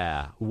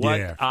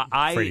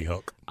 Freddie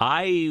Hulk.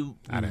 I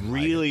didn't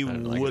really like it. I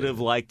didn't like would it. have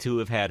liked to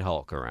have had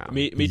Hulk around.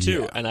 Me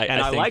too. Yeah. And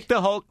I think, like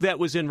the Hulk that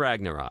was in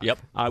Ragnarok. Yep.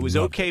 I was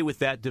Love okay with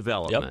that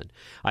development.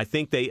 I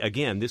think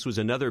this was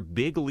another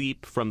big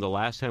leap from the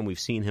last time we've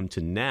seen him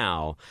to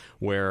now,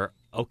 where,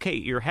 okay,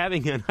 you're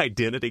having an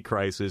identity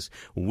crisis.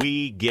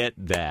 We get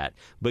that.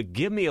 But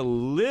give me a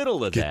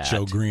little of Get that.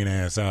 your green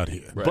ass out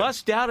here.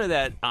 Bust out of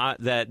that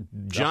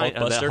giant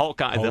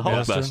Hulkbuster? the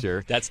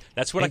Hulkbuster.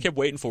 That's what I kept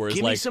waiting for. Is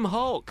Give like me some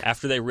Hulk.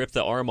 after they ripped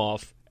the arm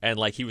off and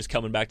like he was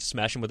coming back to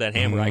smash him with that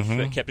hammer.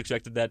 I kept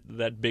expecting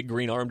that big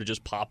green arm to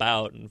just pop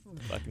out and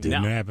fucking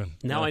Didn't happen.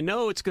 Now I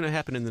know it's going to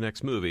happen in the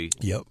next movie.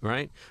 Yep.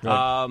 Right.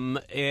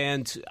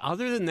 And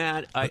other than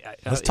that,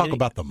 Let's talk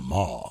about the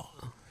Maw.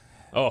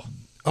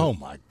 Oh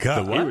my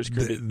God! He was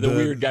creepy. The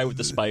weird guy with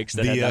the spikes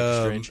that had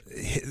Doctor Strange.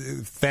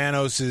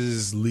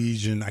 Thanos'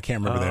 Legion. I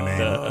can't remember their name.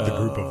 The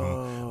group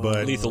of them,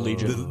 but Lethal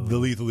Legion. The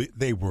Lethal.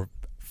 They were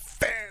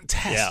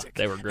fantastic.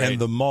 Yeah, they were great.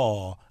 And the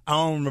Maw. I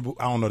don't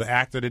know the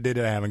actor that did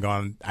it. I haven't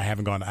gone to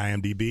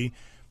IMDb,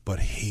 but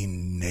he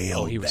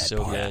nailed. He was that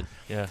so part. good.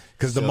 Yeah.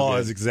 Because the So Maw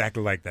good. is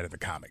exactly like that in the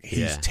comic.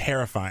 He's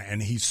terrifying,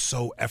 and he's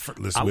so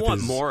effortless. I with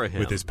want his, more of him.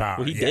 with his power.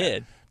 Well, he Yeah.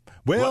 did.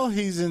 Well,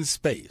 he's in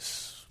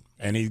space.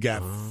 And he's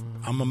got.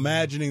 I'm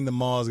imagining the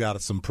Maw's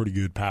got some pretty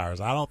good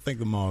powers. I don't think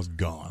the Maw's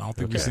gone. I don't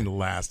think we've seen the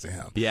last of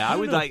him. Yeah,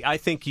 I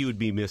think you would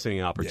be missing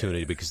an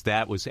opportunity because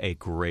that was a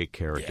great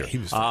character. Yeah, he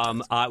was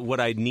fantastic.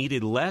 What I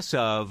needed less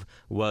of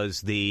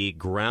was the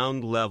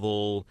ground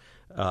level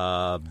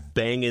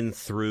banging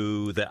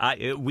through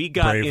the. We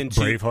got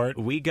into Braveheart?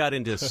 We got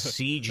into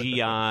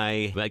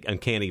CGI like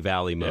Uncanny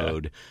Valley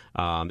mode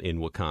in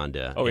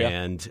Wakanda. Oh, yeah.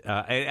 And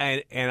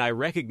I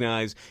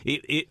recognize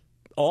it.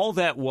 All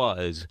that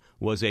was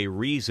a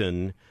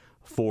reason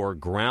for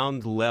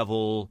ground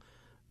level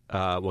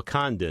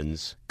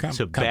Wakandans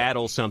to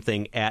battle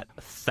something at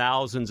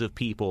thousands of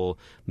people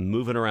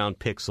moving around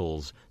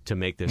pixels to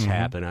make this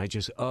happen.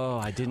 It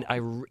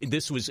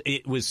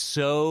was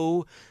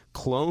so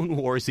Clone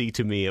Warsy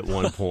to me at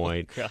one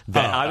point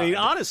that I mean,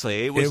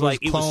 honestly, it was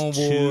Clone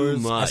too Wars.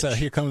 much. I said,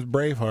 "Here comes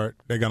Braveheart."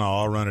 They're gonna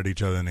all run at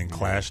each other and then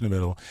clash in the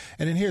middle.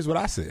 And then here's what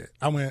I said.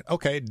 I went,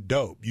 "Okay,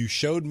 dope. You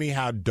showed me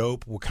how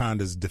dope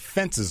Wakanda's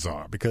defenses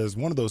are because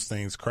one of those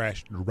things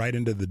crashed right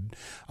into the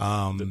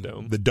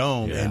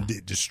dome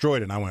and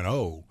destroyed it." And I went,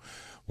 "Oh,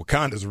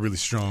 Wakanda's a really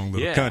strong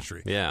little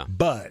country." Yeah.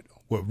 But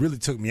what really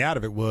took me out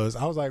of it was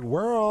I was like,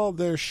 "Where are all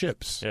their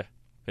ships?"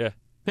 Yeah.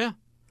 Yeah.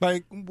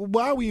 Like,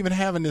 why are we even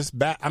having this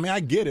I mean,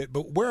 I get it,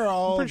 but where are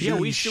all these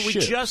we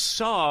ships? just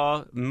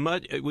saw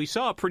we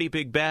saw a pretty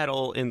big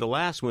battle in the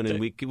last one, and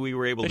we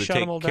were able to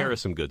take care of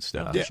some good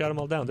stuff. They shot them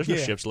all down. There's no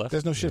ships left.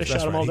 There's no ships. They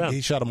shot them all down.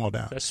 He shot them all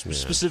down. That's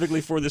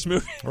specifically for this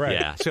movie. Right.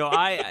 Yeah. So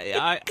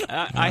I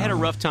had a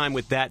rough time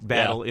with that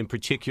battle in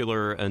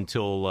particular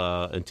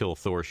until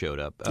Thor showed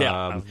up.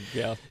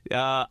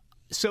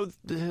 So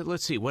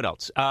let's see what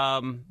else.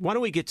 Why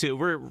don't we get to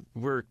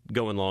we're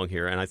going long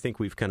here, and I think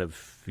we've kind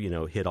of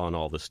hit on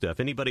all the stuff.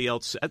 Anybody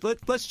else?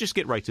 Let's just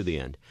get right to the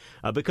end,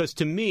 because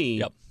to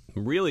me,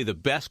 really the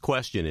best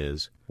question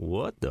is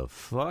what the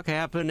fuck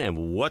happened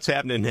and what's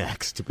happening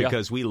next,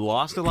 because we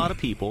lost a lot of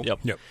people.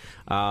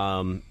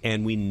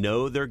 And we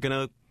know they're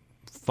gonna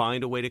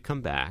find a way to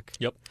come back.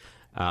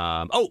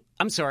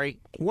 I'm sorry.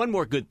 One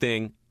more good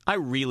thing. I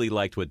really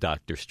liked what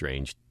Doctor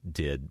Strange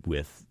did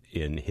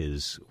in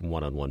his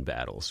one-on-one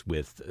battles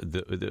with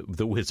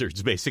the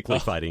wizards basically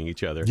fighting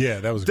each other.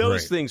 Yeah, that was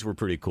Those great. things were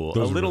pretty cool.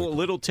 Those a were really cool.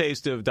 little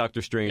taste of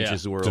Doctor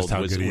Strange's world was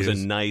a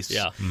nice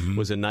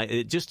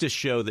just to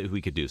show that we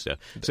could do stuff.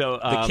 So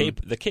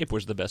the cape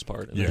was the best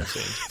part in that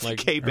scene. Like,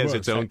 the cape has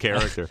its own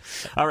character.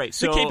 All right,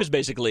 so the cape is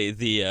basically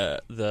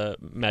the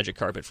magic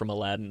carpet from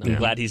Aladdin. I'm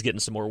glad he's getting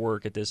some more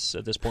work at this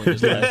point in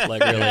his life.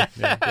 Like really,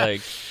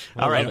 like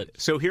all right.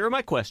 So here are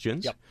my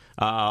questions.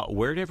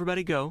 Where did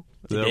everybody go?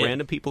 The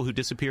random people who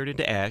disappeared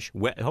into ash.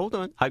 Hold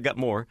on, I've got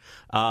more.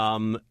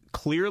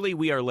 Clearly,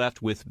 we are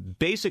left with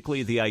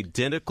basically the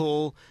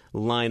identical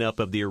lineup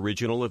of the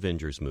original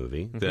Avengers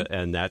movie,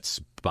 and that's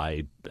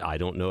by, I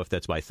don't know if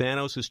that's by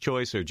Thanos'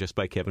 choice or just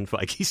by Kevin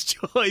Feige's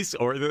choice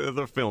or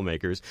the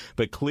filmmakers,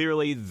 but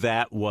clearly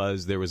there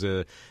was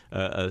a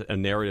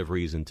narrative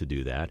reason to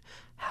do that.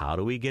 How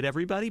do we get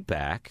everybody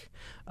back?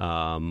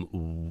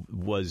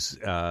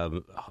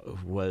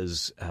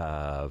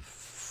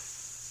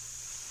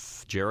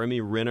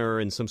 Jeremy Renner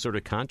in some sort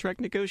of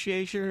contract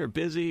negotiation or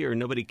busy or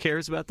nobody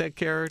cares about that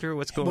character?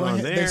 What's going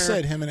on there? They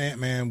said him and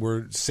Ant-Man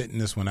were sitting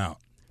this one out.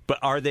 But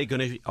are they going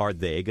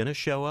to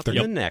show up in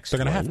the next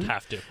one? They're going to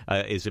have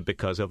to. Is it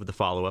because of the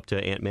follow-up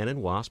to Ant-Man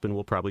and Wasp, and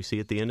we'll probably see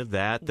at the end of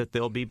that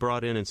they'll be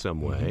brought in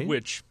some way?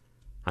 Which,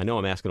 I know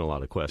I'm asking a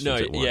lot of questions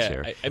at once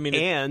here. I mean,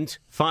 and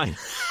fine.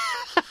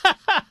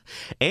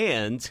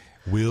 And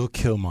will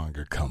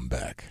Killmonger come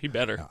back? He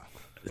better.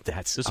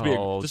 This would be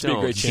a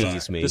great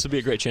chance. Me. This would be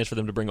a great chance for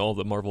them to bring all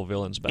the Marvel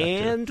villains back.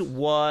 And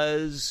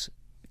was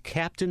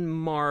Captain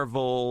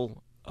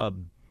Marvel a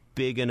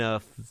big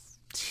enough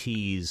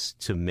tease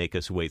to make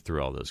us wait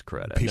through all those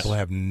credits? People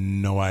have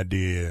no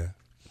idea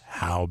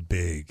how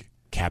big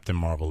Captain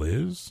Marvel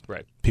is.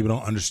 Right. People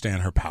don't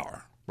understand her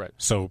power. Right.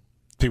 So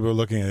people are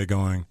looking at it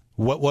going,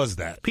 what was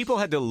that? People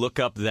had to look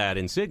up that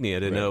insignia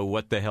to know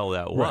what the hell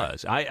that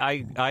was.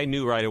 I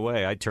knew right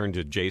away. I turned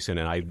to Jason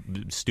and I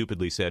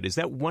stupidly said, "Is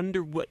that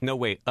Wonder What?" No,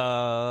 wait.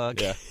 And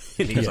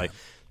he was like,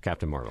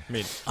 "Captain Marvel."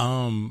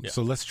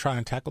 So let's try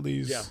and tackle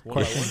these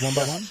questions one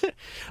by one.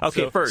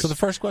 Okay, first. So the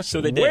first question: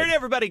 So they did. Where did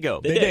everybody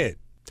go? They did.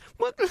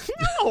 What?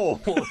 No,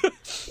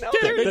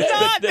 they're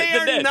not. They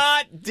are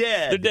not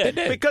dead. They're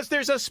dead. Because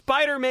there's a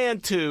Spider-Man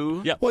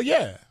 2. Yep. Well,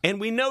 yeah.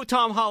 And we know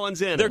Tom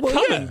Holland's in They're it.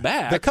 coming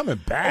back. They're coming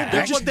back.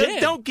 They're just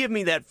dead. Don't give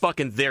me that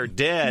fucking "they're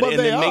dead" Well, and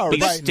they then make are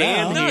me right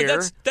stand now. here.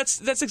 No,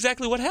 that's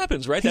exactly what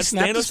happens, right? He That's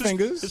snapped his Thanos'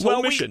 fingers. his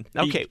whole mission.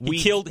 He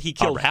killed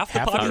half the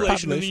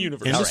population in the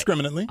universe.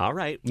 Indiscriminately. All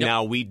right.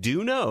 Now we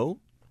do know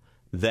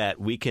that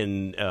we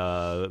can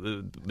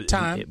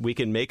we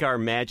can make our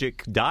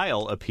magic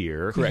dial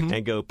appear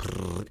and go.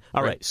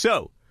 All right.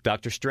 So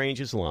Doctor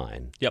Strange's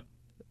line. Yep.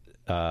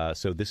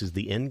 So this is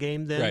the end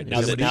game then? Right. Is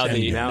Now that the what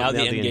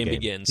end game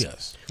begins.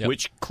 Yes. Yep.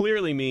 Which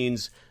clearly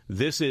means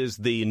this is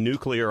the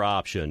nuclear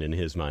option in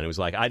his mind. It was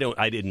like, I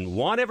didn't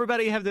want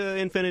everybody to have the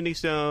Infinity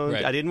Stones.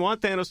 Right. I didn't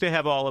want Thanos to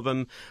have all of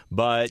them.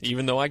 But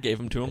Even though I gave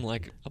them to him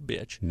like a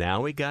bitch.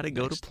 now we got to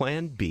go to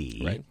Plan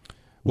B. Right.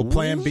 Well,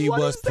 Plan B What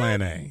was is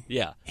Plan A.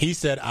 Yeah. He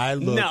said, I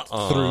looked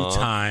through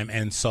time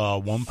and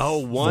saw 14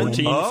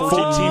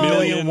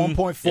 million, million.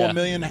 1.4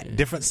 million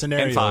different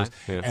scenarios. And 5.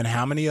 Yeah. And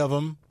how many of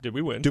them Did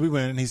we win? did we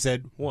win? And he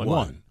said,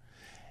 one.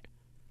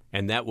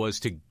 And that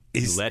was to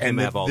let him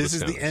have all this the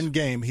is stones. the end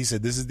game. He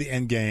said, this is the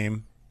end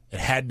game. It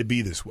had to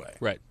be this way.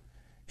 Right.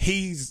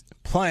 He's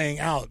playing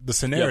out the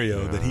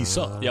scenario that he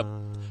saw. Yep.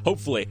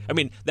 Hopefully. I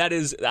mean, that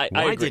is. I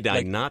Why agree. did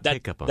I not that,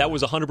 pick up on that? that?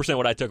 Was 100%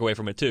 what I took away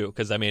from it too.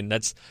 Because I mean,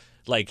 that's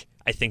like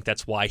I think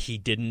that's why he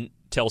didn't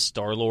tell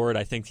Star-Lord.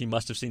 I think he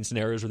must have seen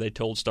scenarios where they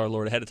told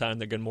Star-Lord ahead of time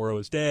that Gamora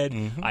was dead.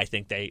 I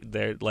think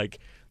they're like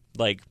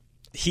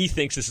he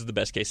thinks this is the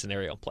best case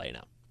scenario playing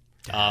out.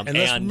 And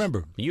let's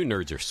remember, You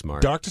nerds are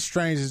smart. Doctor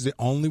Strange is the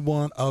only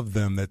one of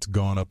them that's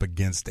gone up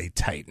against a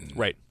Titan,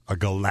 Right. a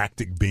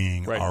galactic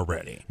being Right.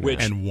 already,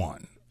 Which- and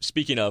won.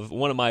 Speaking of,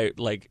 one of my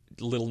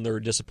little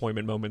nerd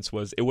disappointment moments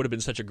was it would have been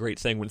such a great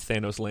thing when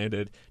Thanos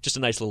landed. Just a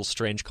nice little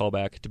Strange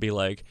callback to be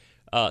like,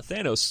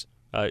 Thanos,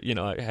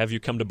 have you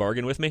come to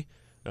bargain with me?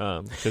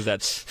 Because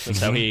that's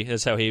how he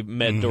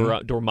met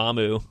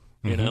Dormammu.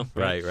 You know,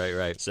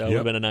 Right. So it would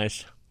have been a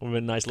nice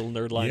little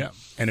nerd line. Yeah,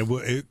 and it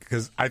will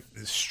because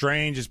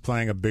Strange is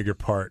playing a bigger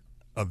part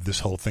of this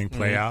whole thing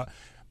play out,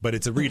 but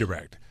it's a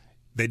redirect.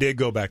 They did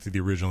go back to the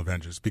original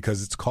Avengers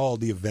because it's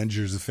called the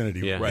Avengers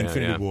Infinity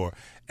War.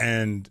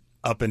 And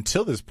up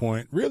until this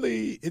point,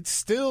 really, it's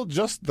still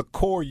just the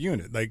core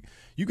unit. Like,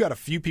 you got a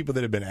few people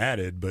that have been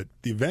added, but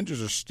the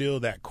Avengers are still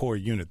that core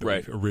unit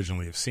that we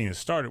originally have seen and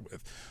started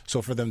with.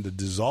 So for them to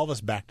dissolve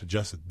us back to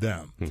just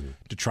them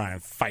to try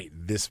and fight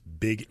this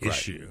big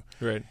issue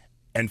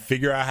and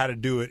figure out how to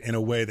do it in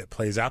a way that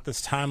plays out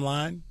this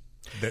timeline.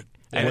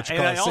 And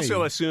I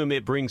also assume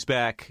it brings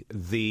back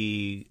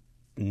the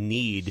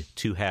need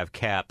to have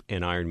Cap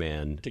and Iron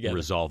Man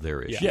resolve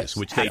their issues,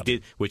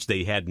 which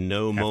they had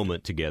no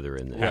moment together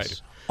in this.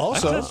 Right.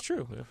 Also, that's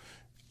true. Yeah.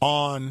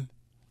 On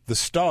the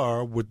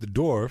Star with the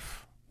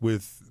dwarf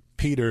with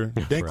Peter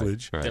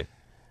Dinklage. Right.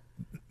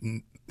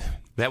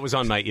 That was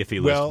on my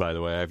iffy list, by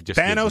the way. I've just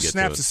Thanos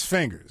snaps his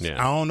fingers. Yeah.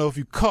 I don't know if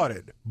you caught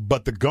it,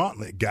 but the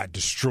gauntlet got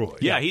destroyed.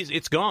 Yeah,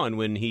 it's gone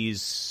when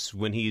he's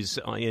in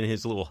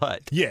his little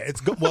hut. Yeah,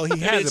 it's well, he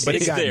has it, but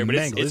it got there,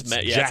 mangled. It's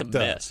a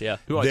mess. Yeah,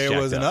 there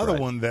was another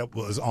one that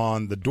was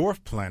on the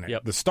dwarf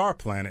planet, the Star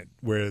Planet,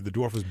 where the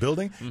dwarf was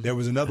building. There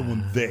was another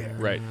one there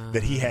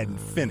that he hadn't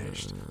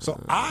finished. So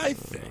I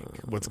think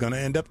what's going to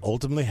end up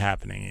ultimately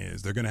happening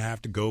is they're going to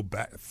have to go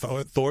back.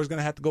 Thor's going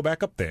to have to go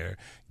back up there,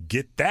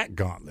 get that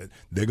gauntlet.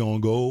 They're going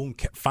to go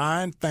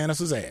find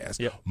Thanos' ass,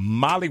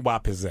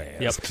 mollywop his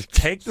ass,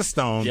 take the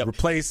stones,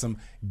 replace him,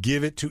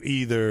 give it to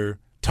either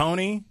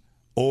Tony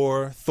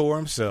or Thor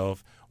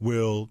himself.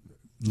 Will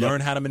learn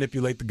how to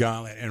manipulate the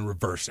gauntlet and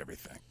reverse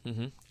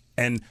everything.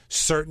 And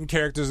certain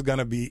characters are going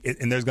to be,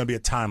 and there's going to be a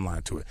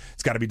timeline to it.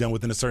 It's got to be done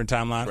within a certain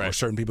timeline, or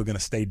certain people are going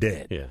to stay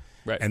dead. Yeah.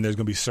 Right. And there's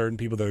going to be certain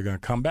people that are going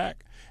to come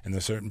back, and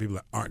there's certain people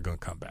that aren't going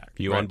to come back.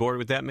 You on board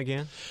with that,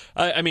 McGann?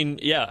 I mean,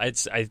 yeah,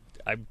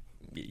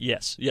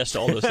 yes to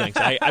all those things.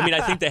 I mean,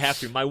 I think they have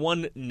to. My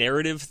one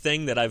narrative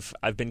thing that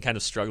I've been kind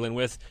of struggling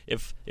with,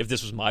 if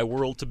this was my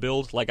world to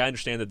build, like I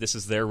understand that this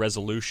is their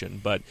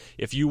resolution, but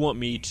if you want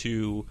me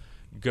to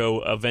go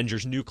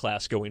Avengers New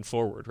Class going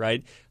forward,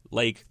 right?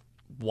 Like,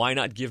 why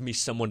not give me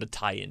someone to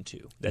tie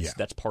into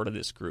that's part of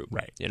this group,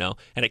 right? You know,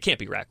 and it can't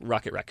be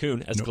Rocket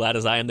Raccoon. As glad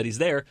as I am that he's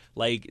there,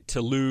 like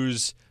to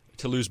lose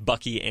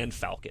Bucky and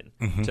Falcon,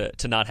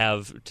 to not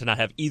have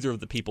either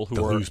of the people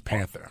who are lose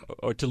Panther,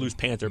 or to lose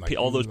Panther, like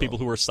all those people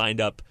who are signed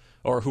up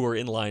or who are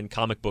in line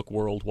comic book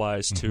world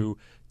wise to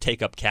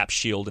take up Cap's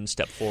shield and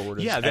step forward.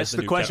 That's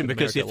the question,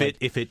 because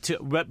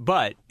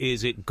but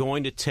is it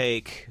going to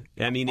take?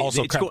 I mean,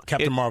 also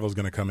Captain Marvel is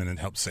going to come in and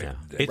help save.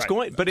 Yeah.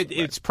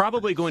 It's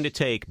probably going to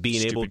take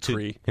being able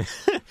to.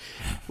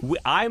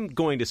 I'm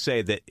going to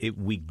say that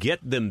we get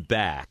them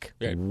back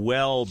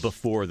well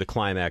before the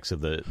climax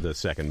of the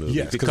second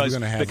movie, because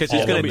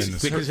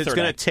it's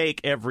going to take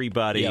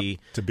everybody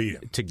to beat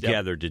him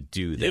together to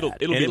do that.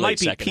 It might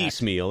be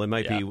piecemeal. It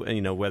might be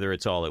whether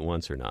it's all at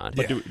once or not.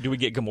 But do we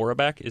get Gamora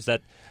back? Is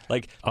that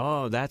like?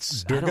 Oh,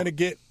 that's they're going to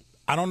get.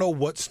 I don't know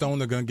what stone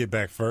they're going to get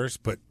back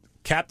first, but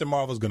Captain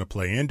Marvel is going to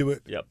play into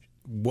it. Yep.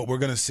 What we're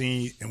going to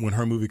see when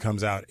her movie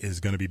comes out is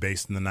going to be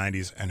based in the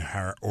 90s and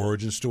her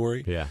origin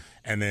story. Yeah.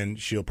 And then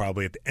she'll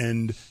probably at the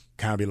end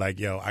kind of be like,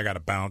 yo, I got to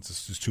bounce.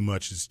 It's just too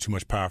much. It's too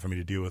much power for me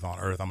to deal with on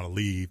Earth. I'm going to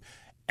leave.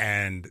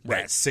 And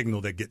that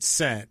signal that gets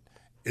sent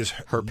is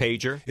her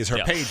pager.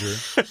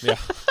 Pager. Yeah.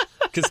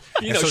 Because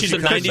she's a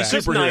 90s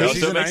superhero.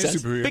 She's a 90s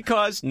superhero.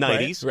 Because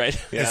 90s. Right.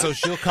 Yeah. And so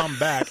she'll come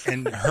back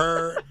and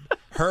her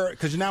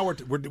because now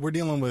we're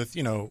dealing with,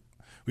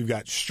 we've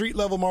got street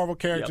level Marvel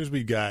characters,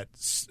 we've got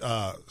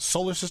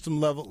solar system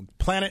level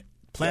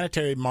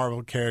planetary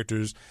Marvel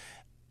characters,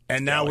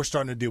 and now we're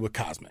starting to deal with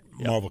cosmic,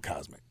 Marvel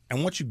cosmic.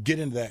 And once you get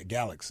into that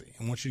galaxy,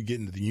 and once you get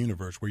into the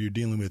universe where you're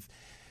dealing with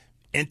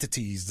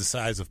entities the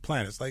size of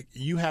planets, like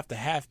you have to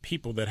have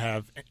people that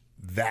have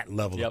that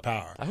level of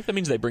power. I hope that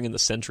means they bring in the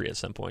Sentry at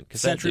some point.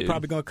 Sentry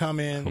probably going to come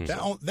in.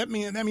 That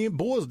means it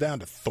boils down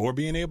to Thor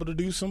being able to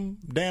do some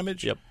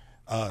damage. Yep.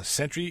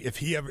 Sentry,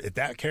 if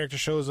that character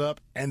shows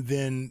up, and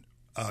then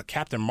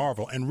Captain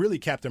Marvel, and really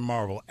Captain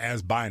Marvel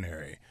as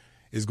Binary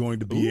is going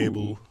to be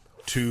able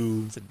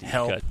to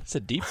help. It's a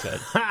deep cut.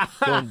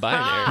 Going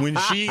Binary. When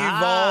she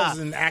evolves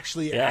and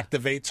actually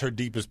activates her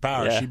deepest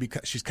power,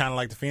 she's kind of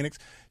like the Phoenix.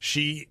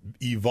 She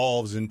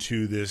evolves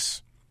into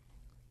this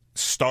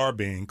star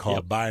being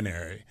called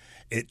Binary.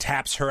 It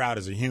taps her out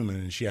as a human,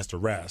 and she has to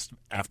rest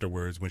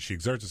afterwards when she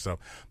exerts herself.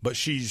 But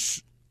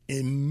she's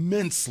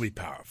immensely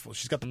powerful.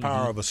 She's got the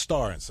power of a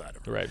star inside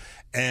of her. Right.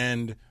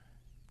 And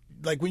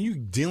like when you're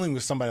dealing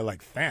with somebody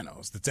like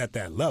Thanos that's at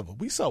that level,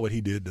 we saw what he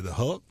did to the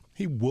Hulk.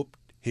 He whooped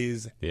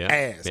his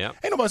ass. Yeah.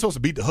 Ain't nobody supposed to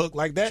beat the Hulk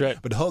like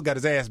that, but the Hulk got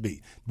his ass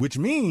beat, which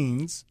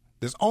means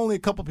there's only a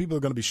couple people that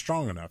are going to be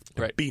strong enough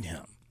to beat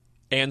him.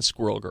 And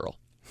Squirrel Girl.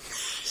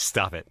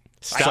 Stop it.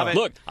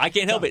 Look, I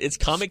can't help it. It's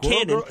comic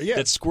canon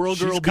that Squirrel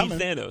Girl beat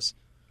Thanos.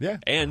 Yeah,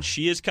 and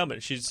she is coming.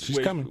 She's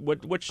coming.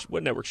 What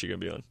network is she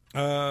going to be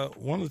on?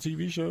 One of the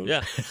TV shows.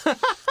 Yeah.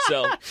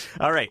 So,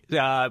 All right,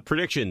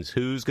 predictions.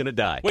 Who's going to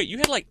die? wait, you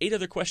had like 8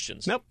 other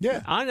questions. Nope.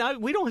 Yeah.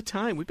 We don't have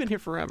time. We've been here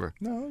forever.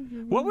 No.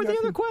 What were the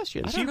other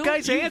questions? I don't You know.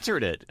 guys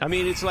answered it. I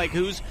mean, it's like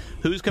who's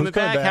coming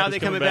back? back? How Who's they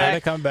coming coming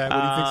back? back? How they coming back?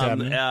 What do you think's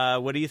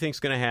happening? What do you think's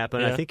going to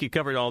happen? I Yeah. think you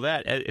covered all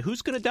that.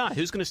 Who's going to die?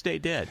 Who's going to stay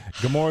dead?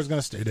 Gamora's going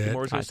to stay dead.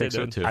 Gamora's I gonna stay think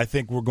so dead. too. I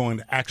think we're going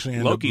to actually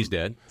end Loki's up...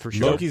 dead for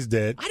sure. Loki's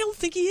dead. I don't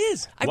think he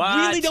is. I What?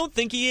 really don't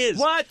think he is.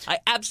 What? I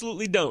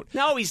absolutely don't.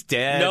 No, he's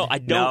dead. No, I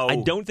don't. No. I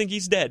don't think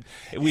he's dead.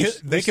 They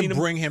We've can seen him.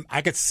 bring him...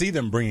 I could see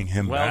them bringing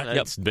him Well, back.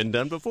 it's been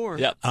done before.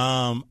 Yep.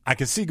 I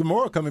can see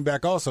Gamora coming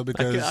back also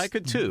because I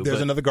could too, There's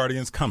but- another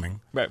Guardians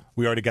coming. Right.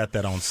 We already got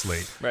that on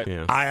slate. Right.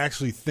 Yeah. I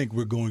actually think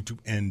we're going to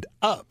end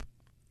up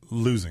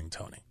losing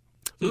Tony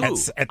Ooh,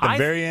 at the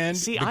very end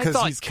see, I because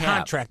thought his Cap.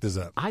 contract is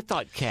up. I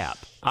thought Cap.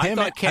 I Him,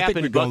 thought Cap think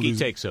we're and gonna Bucky lose-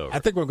 takes over. I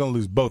think we're going to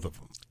lose both of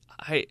them.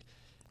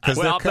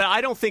 Well, but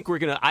I don't think we're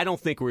gonna. I don't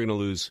think we're gonna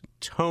lose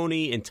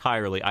Tony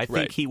entirely. I think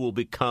Right. he will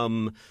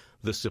become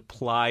the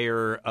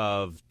supplier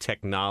of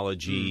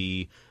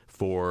technology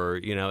for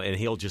and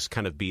he'll just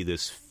kind of be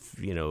this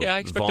Yeah, I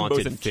expect them vaunted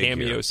both in figure.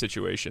 cameo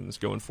situations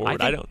going forward.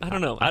 think- I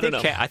don't know. I don't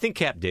know. I think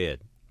Cap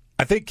did.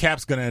 I think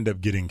Cap's going to end up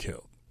getting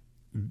killed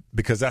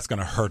because that's going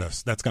to hurt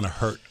us. That's going to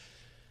hurt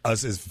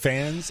us as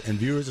fans and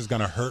viewers. Is going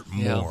to hurt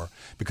more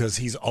because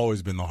he's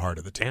always been the heart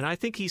of the team. And I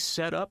think he's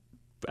set up.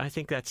 I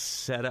think that's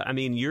set up. I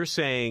mean, you're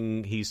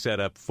saying he's set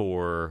up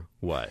for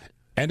what?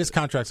 And his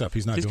contract's up.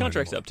 He's not His doing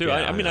contract's it up too. Yeah,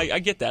 I mean, I know. I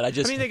get that. I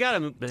just. I mean, they got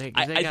him. They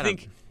I got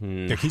think. him.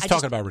 anymore. He's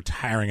talking about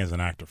retiring as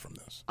an actor from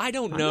this. I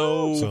don't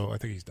know. So I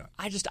think he's done.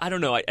 I don't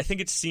know. I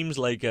think it seems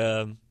like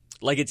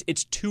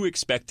it's too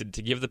expected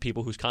to give the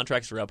people whose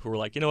contracts are up who are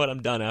like, you know what,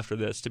 I'm done after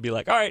this, to be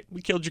like, all right,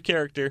 we killed your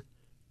character.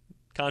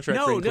 Contract.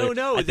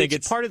 No. I think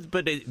it's part of,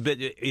 but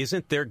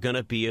isn't there going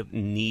to be a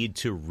need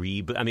to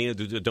I mean,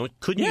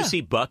 couldn't you Yeah.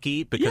 see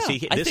Bucky because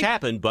Yeah, I this think-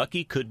 happened?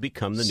 Bucky could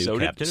become the new so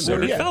Captain did, so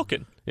America. did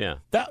Falcon. Yeah.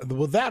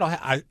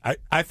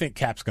 I think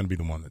Cap's going to be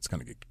the one that's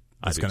going to get.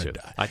 That's do going to too.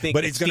 die. I think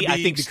but it's going to be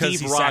I think because Steve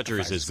he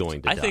Rogers sacrificed is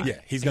going to I die. think- Yeah,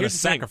 he's going to Here's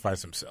the thing.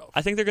 sacrifice himself.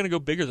 I think they're going to go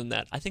bigger than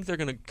that. I think they're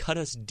going to cut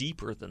us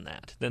deeper than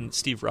that, than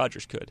Steve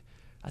Rogers could.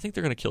 I think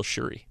they're going to kill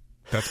Shuri,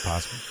 That's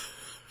possible.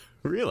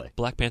 Really?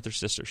 Black Panther's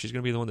sister. She's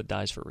going to be the one that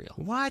dies for real.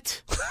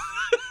 What?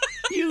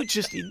 You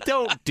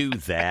don't do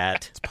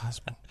that. It's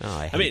possible. Oh,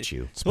 I hate mean,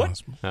 you. It's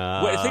possible.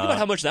 Wait, think about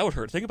how much that would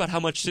hurt. Think about how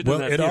much sitting Well,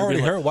 in that it theater already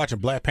being like, hurt watching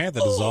Black Panther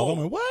dissolve.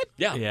 I mean, what?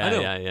 Yeah, Yeah, I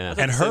know. yeah, yeah. I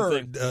thought And the same her,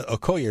 thing.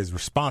 Okoye's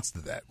response to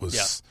that was,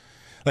 Yeah.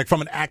 like,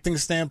 from an acting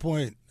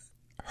standpoint,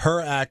 her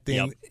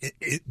acting,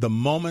 Yep. the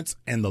moments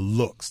and the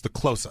looks, the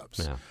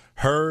close-ups, Yeah.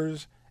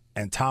 hers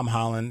and Tom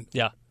Holland,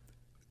 Yeah.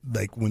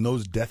 like, when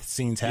those death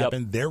scenes Yep.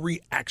 happened, their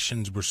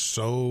reactions were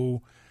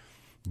so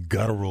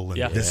guttural and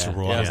Yeah.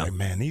 visceral. Yeah. I was Yeah. like,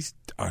 man, these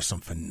are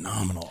some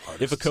phenomenal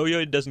artists. If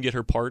Okoye doesn't get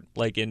her part,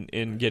 like in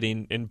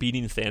beating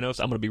Thanos,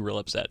 I'm going to be real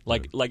upset.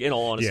 Like in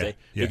all honesty,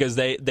 Yeah. because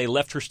they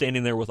left her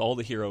standing there with all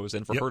the heroes,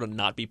 and for Yep. her to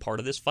not be part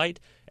of this fight,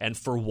 and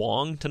for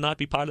Wong to not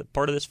be part of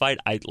this fight,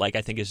 I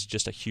think is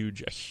just a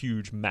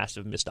huge,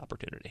 massive missed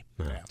opportunity,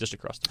 just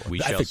across the board.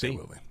 We I shall think see. they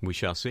will be. We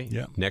shall see.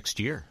 Yeah. Next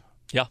year.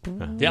 Yeah,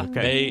 yeah.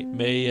 Okay.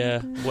 May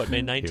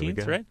 19th,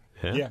 go. right?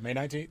 Yeah, May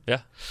 19th. Yeah.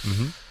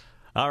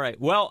 All right.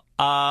 Well,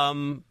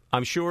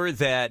 I'm sure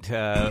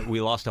that we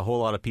lost a whole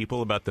lot of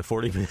people about the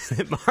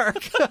 40-minute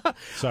mark. Sorry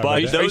But Are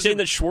about you that. saying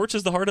that Schwartz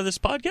is the heart of this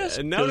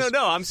podcast? No.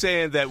 I'm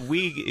saying that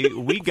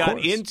we got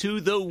course. into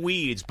the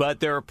weeds, but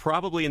there are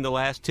probably in the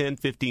last 10,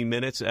 15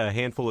 minutes a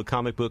handful of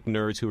comic book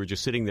nerds who are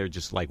just sitting there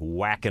just like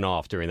whacking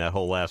off during that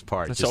whole last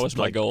part. That's Just always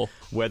my like, goal.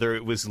 Whether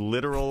it was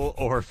literal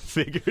or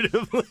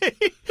figuratively.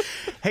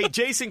 Hey,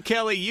 Jason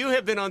Kelly, you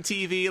have been on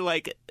TV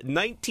like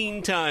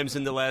 19 times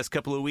in the last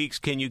couple of weeks.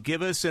 Can you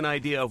give us an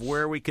idea of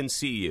where we can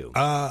see you?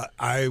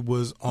 I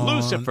was on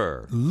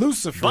Lucifer.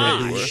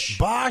 Bosch.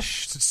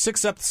 Bosch,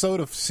 6th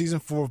episode of season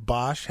 4 of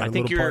Bosch. Had I a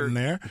think little part your in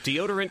there.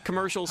 deodorant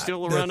commercial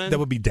still running. That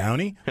would be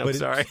Downy, I'm but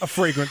sorry. it's a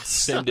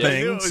fragrance day. thing. I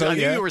knew- so I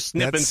knew yeah, you were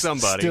snipping that's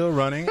somebody. Still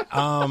running.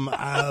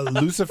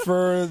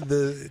 Lucifer,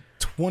 the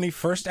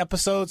 21st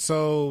episode,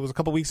 so it was a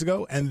couple weeks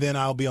ago, and then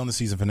I'll be on the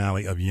season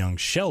finale of Young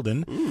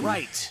Sheldon.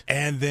 right.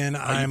 And then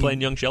Are you I'm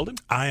playing Young Sheldon?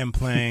 I am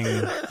playing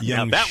Now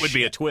Young. that would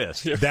be a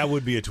twist. That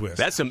would be a twist.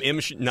 That's some M.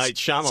 Night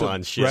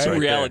Shyamalan shit. right right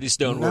Reality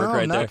stone no, work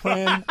right I'm not there.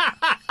 playing.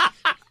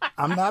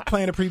 I'm not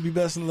playing a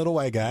prepubescent little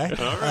white guy,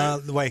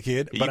 the white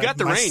kid. You But got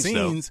the my range, though.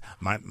 scenes,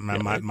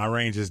 my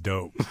range is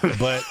dope.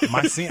 But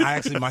my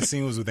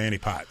scene was with Annie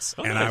Potts,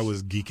 and I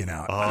was geeking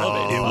out.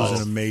 love It Annie was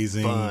Potts. an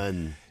amazing.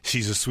 Fun.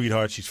 She's a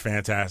sweetheart. She's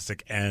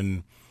fantastic.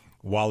 And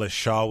Wallace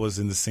Shaw was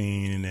in the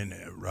scene, and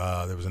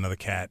there was another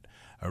cat.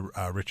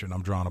 Richard,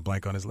 I'm drawing a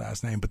blank on his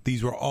last name, but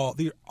these are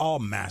all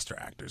master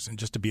actors, and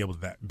just to be able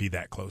to be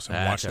that close and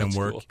watch them That's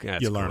work, cool.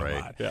 That's you learn great. a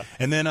lot. Yeah.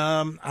 And then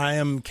I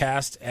am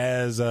cast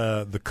as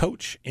the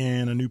coach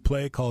in a new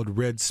play called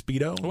Red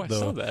Speedo. Oh, I the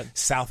saw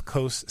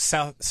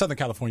that. Southern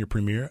California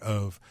premiere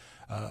of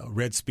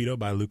Red Speedo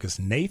by Lucas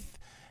Nath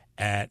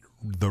at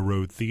the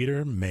Road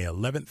Theater, May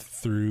 11th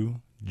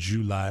through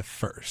July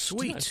 1st.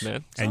 Sweet. Nice,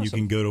 man. That's And you awesome.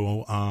 can go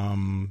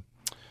to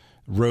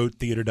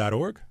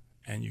roadtheater.org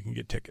and you can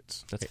get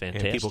tickets. That's And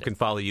fantastic. people can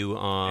follow you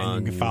on.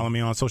 And you can follow me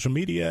on social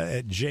media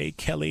at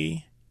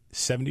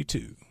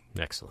jkelly72.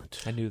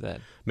 Excellent. I knew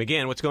that.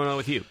 McGann, what's going on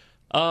with you?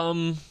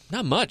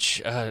 Not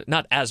much.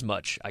 Not as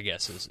much, I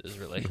guess, is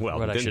really Well,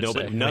 what I should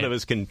say. none of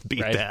us can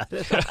beat Right? that.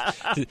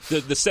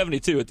 the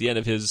 72 at the end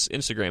of his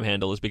Instagram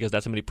handle is because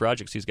that's how many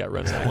projects he's got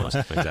running at once.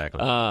 Exactly.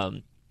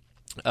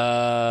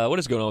 What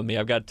is going on with me?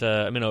 I've got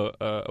I'm in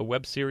a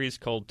web series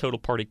called Total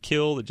Party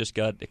Kill that just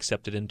got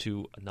accepted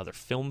into another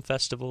film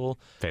festival.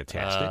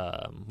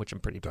 Fantastic. Which I'm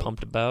pretty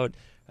pumped about.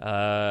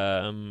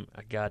 I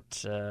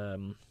got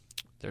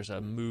there's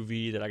a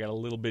movie that I got a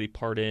little bitty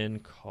part in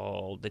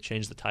called. They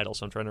changed the title,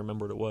 so I'm trying to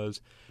remember what it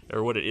was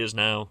or what it is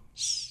now.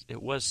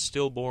 It was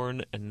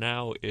Stillborn, and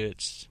now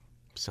it's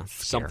Sounds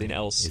something scary.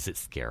 else. Is it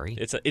scary?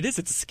 It's a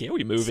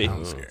scary movie.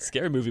 Sounds scary.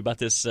 Scary movie about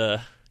this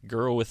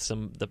girl with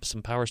some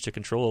powers to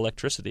control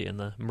electricity and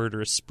the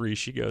murderous spree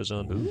she goes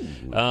on.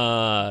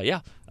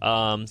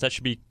 That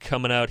should be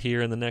coming out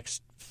here in the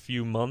next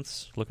few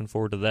months. Looking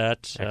forward to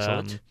that.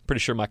 Excellent. Pretty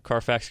sure my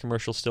Carfax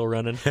commercial's still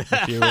running.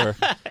 If you were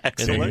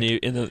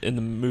in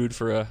the mood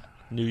for a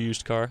new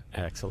used car.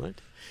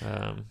 Excellent.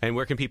 And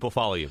where can people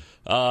follow you?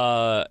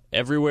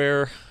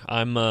 Everywhere.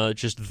 I'm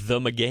just the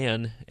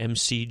McGann,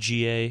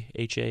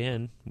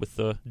 McGahan, with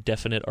the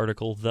definite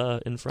article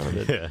 "the" in front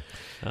of it.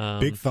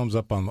 Big thumbs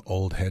up on the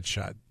old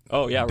headshot.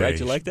 Oh yeah, right.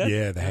 You like that?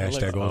 Yeah, the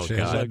hashtag old Oh,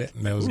 God. headshot.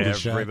 That was a good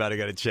shot. Everybody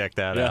got to check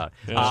that Yeah. out.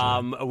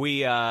 Yeah, We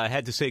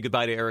had to say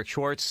goodbye to Eric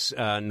Schwartz.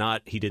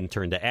 He didn't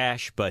turn to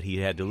ash, but he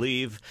had to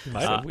leave.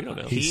 Might have. We don't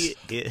know.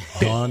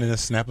 Gone in a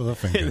snap of a in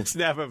finger. the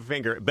snap of a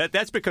finger. But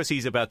that's because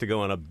he's about to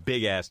go on a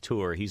big-ass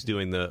tour. He's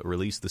doing the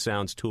Release the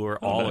Sounds tour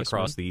all nice,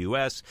 across man. the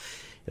U.S.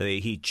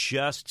 He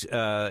just,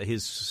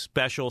 his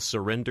special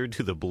Surrender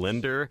to the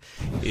Blender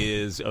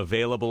is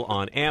available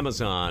on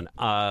Amazon,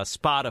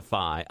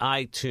 Spotify,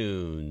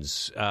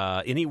 iTunes,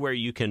 anywhere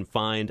you can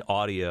find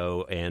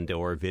audio and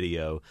or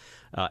video.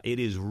 It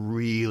is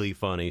really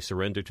funny.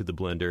 Surrender to the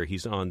Blender.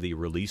 He's on the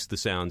Release the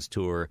Sounds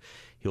tour.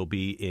 He'll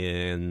be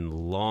in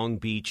Long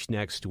Beach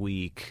next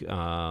week,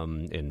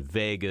 in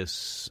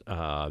Vegas.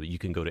 You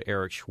can go to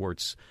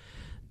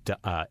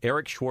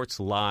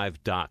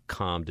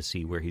EricSchwartzLive.com to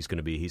see where he's going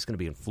to be. He's going to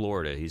be in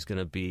Florida. He's going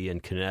to be in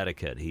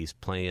Connecticut. He's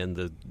playing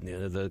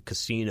the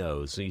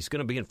casinos. He's going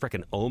to be in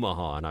frickin'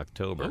 Omaha in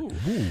October.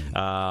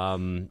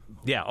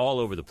 All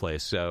over the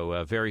place.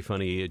 So very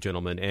funny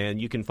gentleman.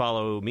 And you can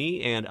follow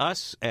me and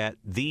us at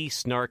The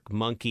Snark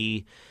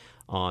Monkey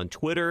on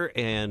Twitter,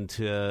 and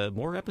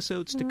more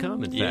episodes to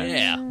come, in fact.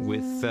 Yeah.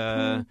 With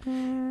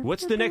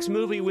what's the next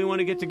movie we want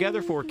to get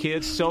together for,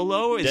 kids?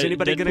 Solo? Is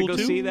anybody going to go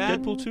 2? see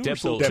that? Deadpool 2?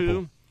 Deadpool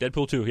 2?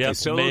 Deadpool 2, yeah. Is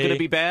Solo going to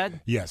be bad?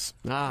 Yes,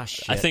 Ah,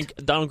 shit. I think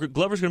Donald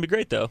Glover's going to be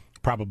great, though.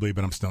 probably,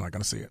 but I'm still not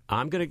going to see it.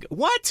 I'm going to...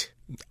 What?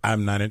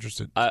 I'm not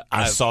interested.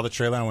 I saw the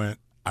trailer. I went,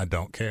 I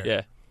don't care.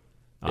 Yeah.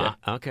 Yeah.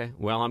 Okay.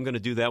 Well, I'm going to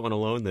do that one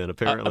alone then,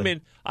 apparently. I mean,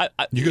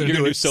 You're going to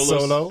do it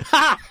solos. solo?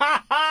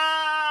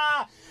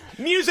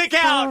 Music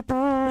out!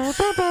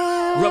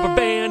 Rubber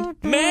Band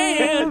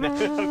Man.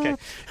 Okay.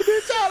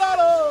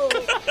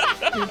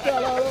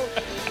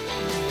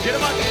 Get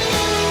him up.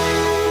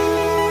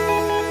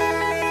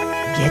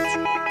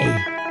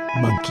 Get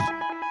a monkey.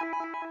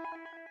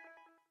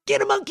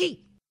 Get a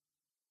monkey.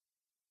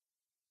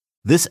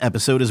 This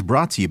episode is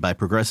brought to you by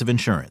Progressive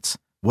Insurance.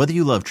 Whether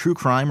you love true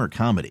crime or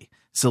comedy,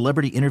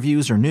 celebrity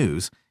interviews or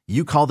news,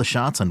 you call the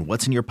shots on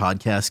what's in your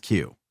podcast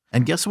queue.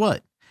 And guess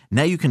what?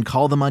 Now you can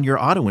call them on your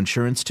auto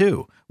insurance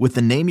too with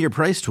the Name Your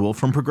Price tool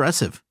from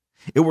Progressive.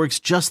 It works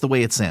just the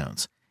way it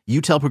sounds. You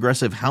tell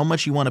Progressive how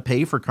much you want to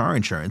pay for car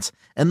insurance,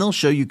 and they'll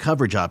show you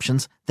coverage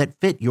options that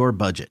fit your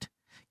budget.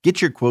 Get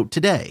your quote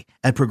today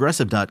at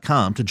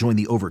Progressive.com to join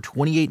the over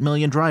 28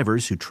 million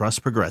drivers who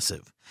trust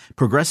Progressive.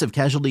 Progressive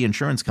Casualty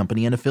Insurance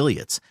Company and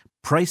Affiliates.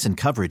 Price and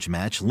coverage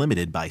match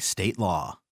limited by state law.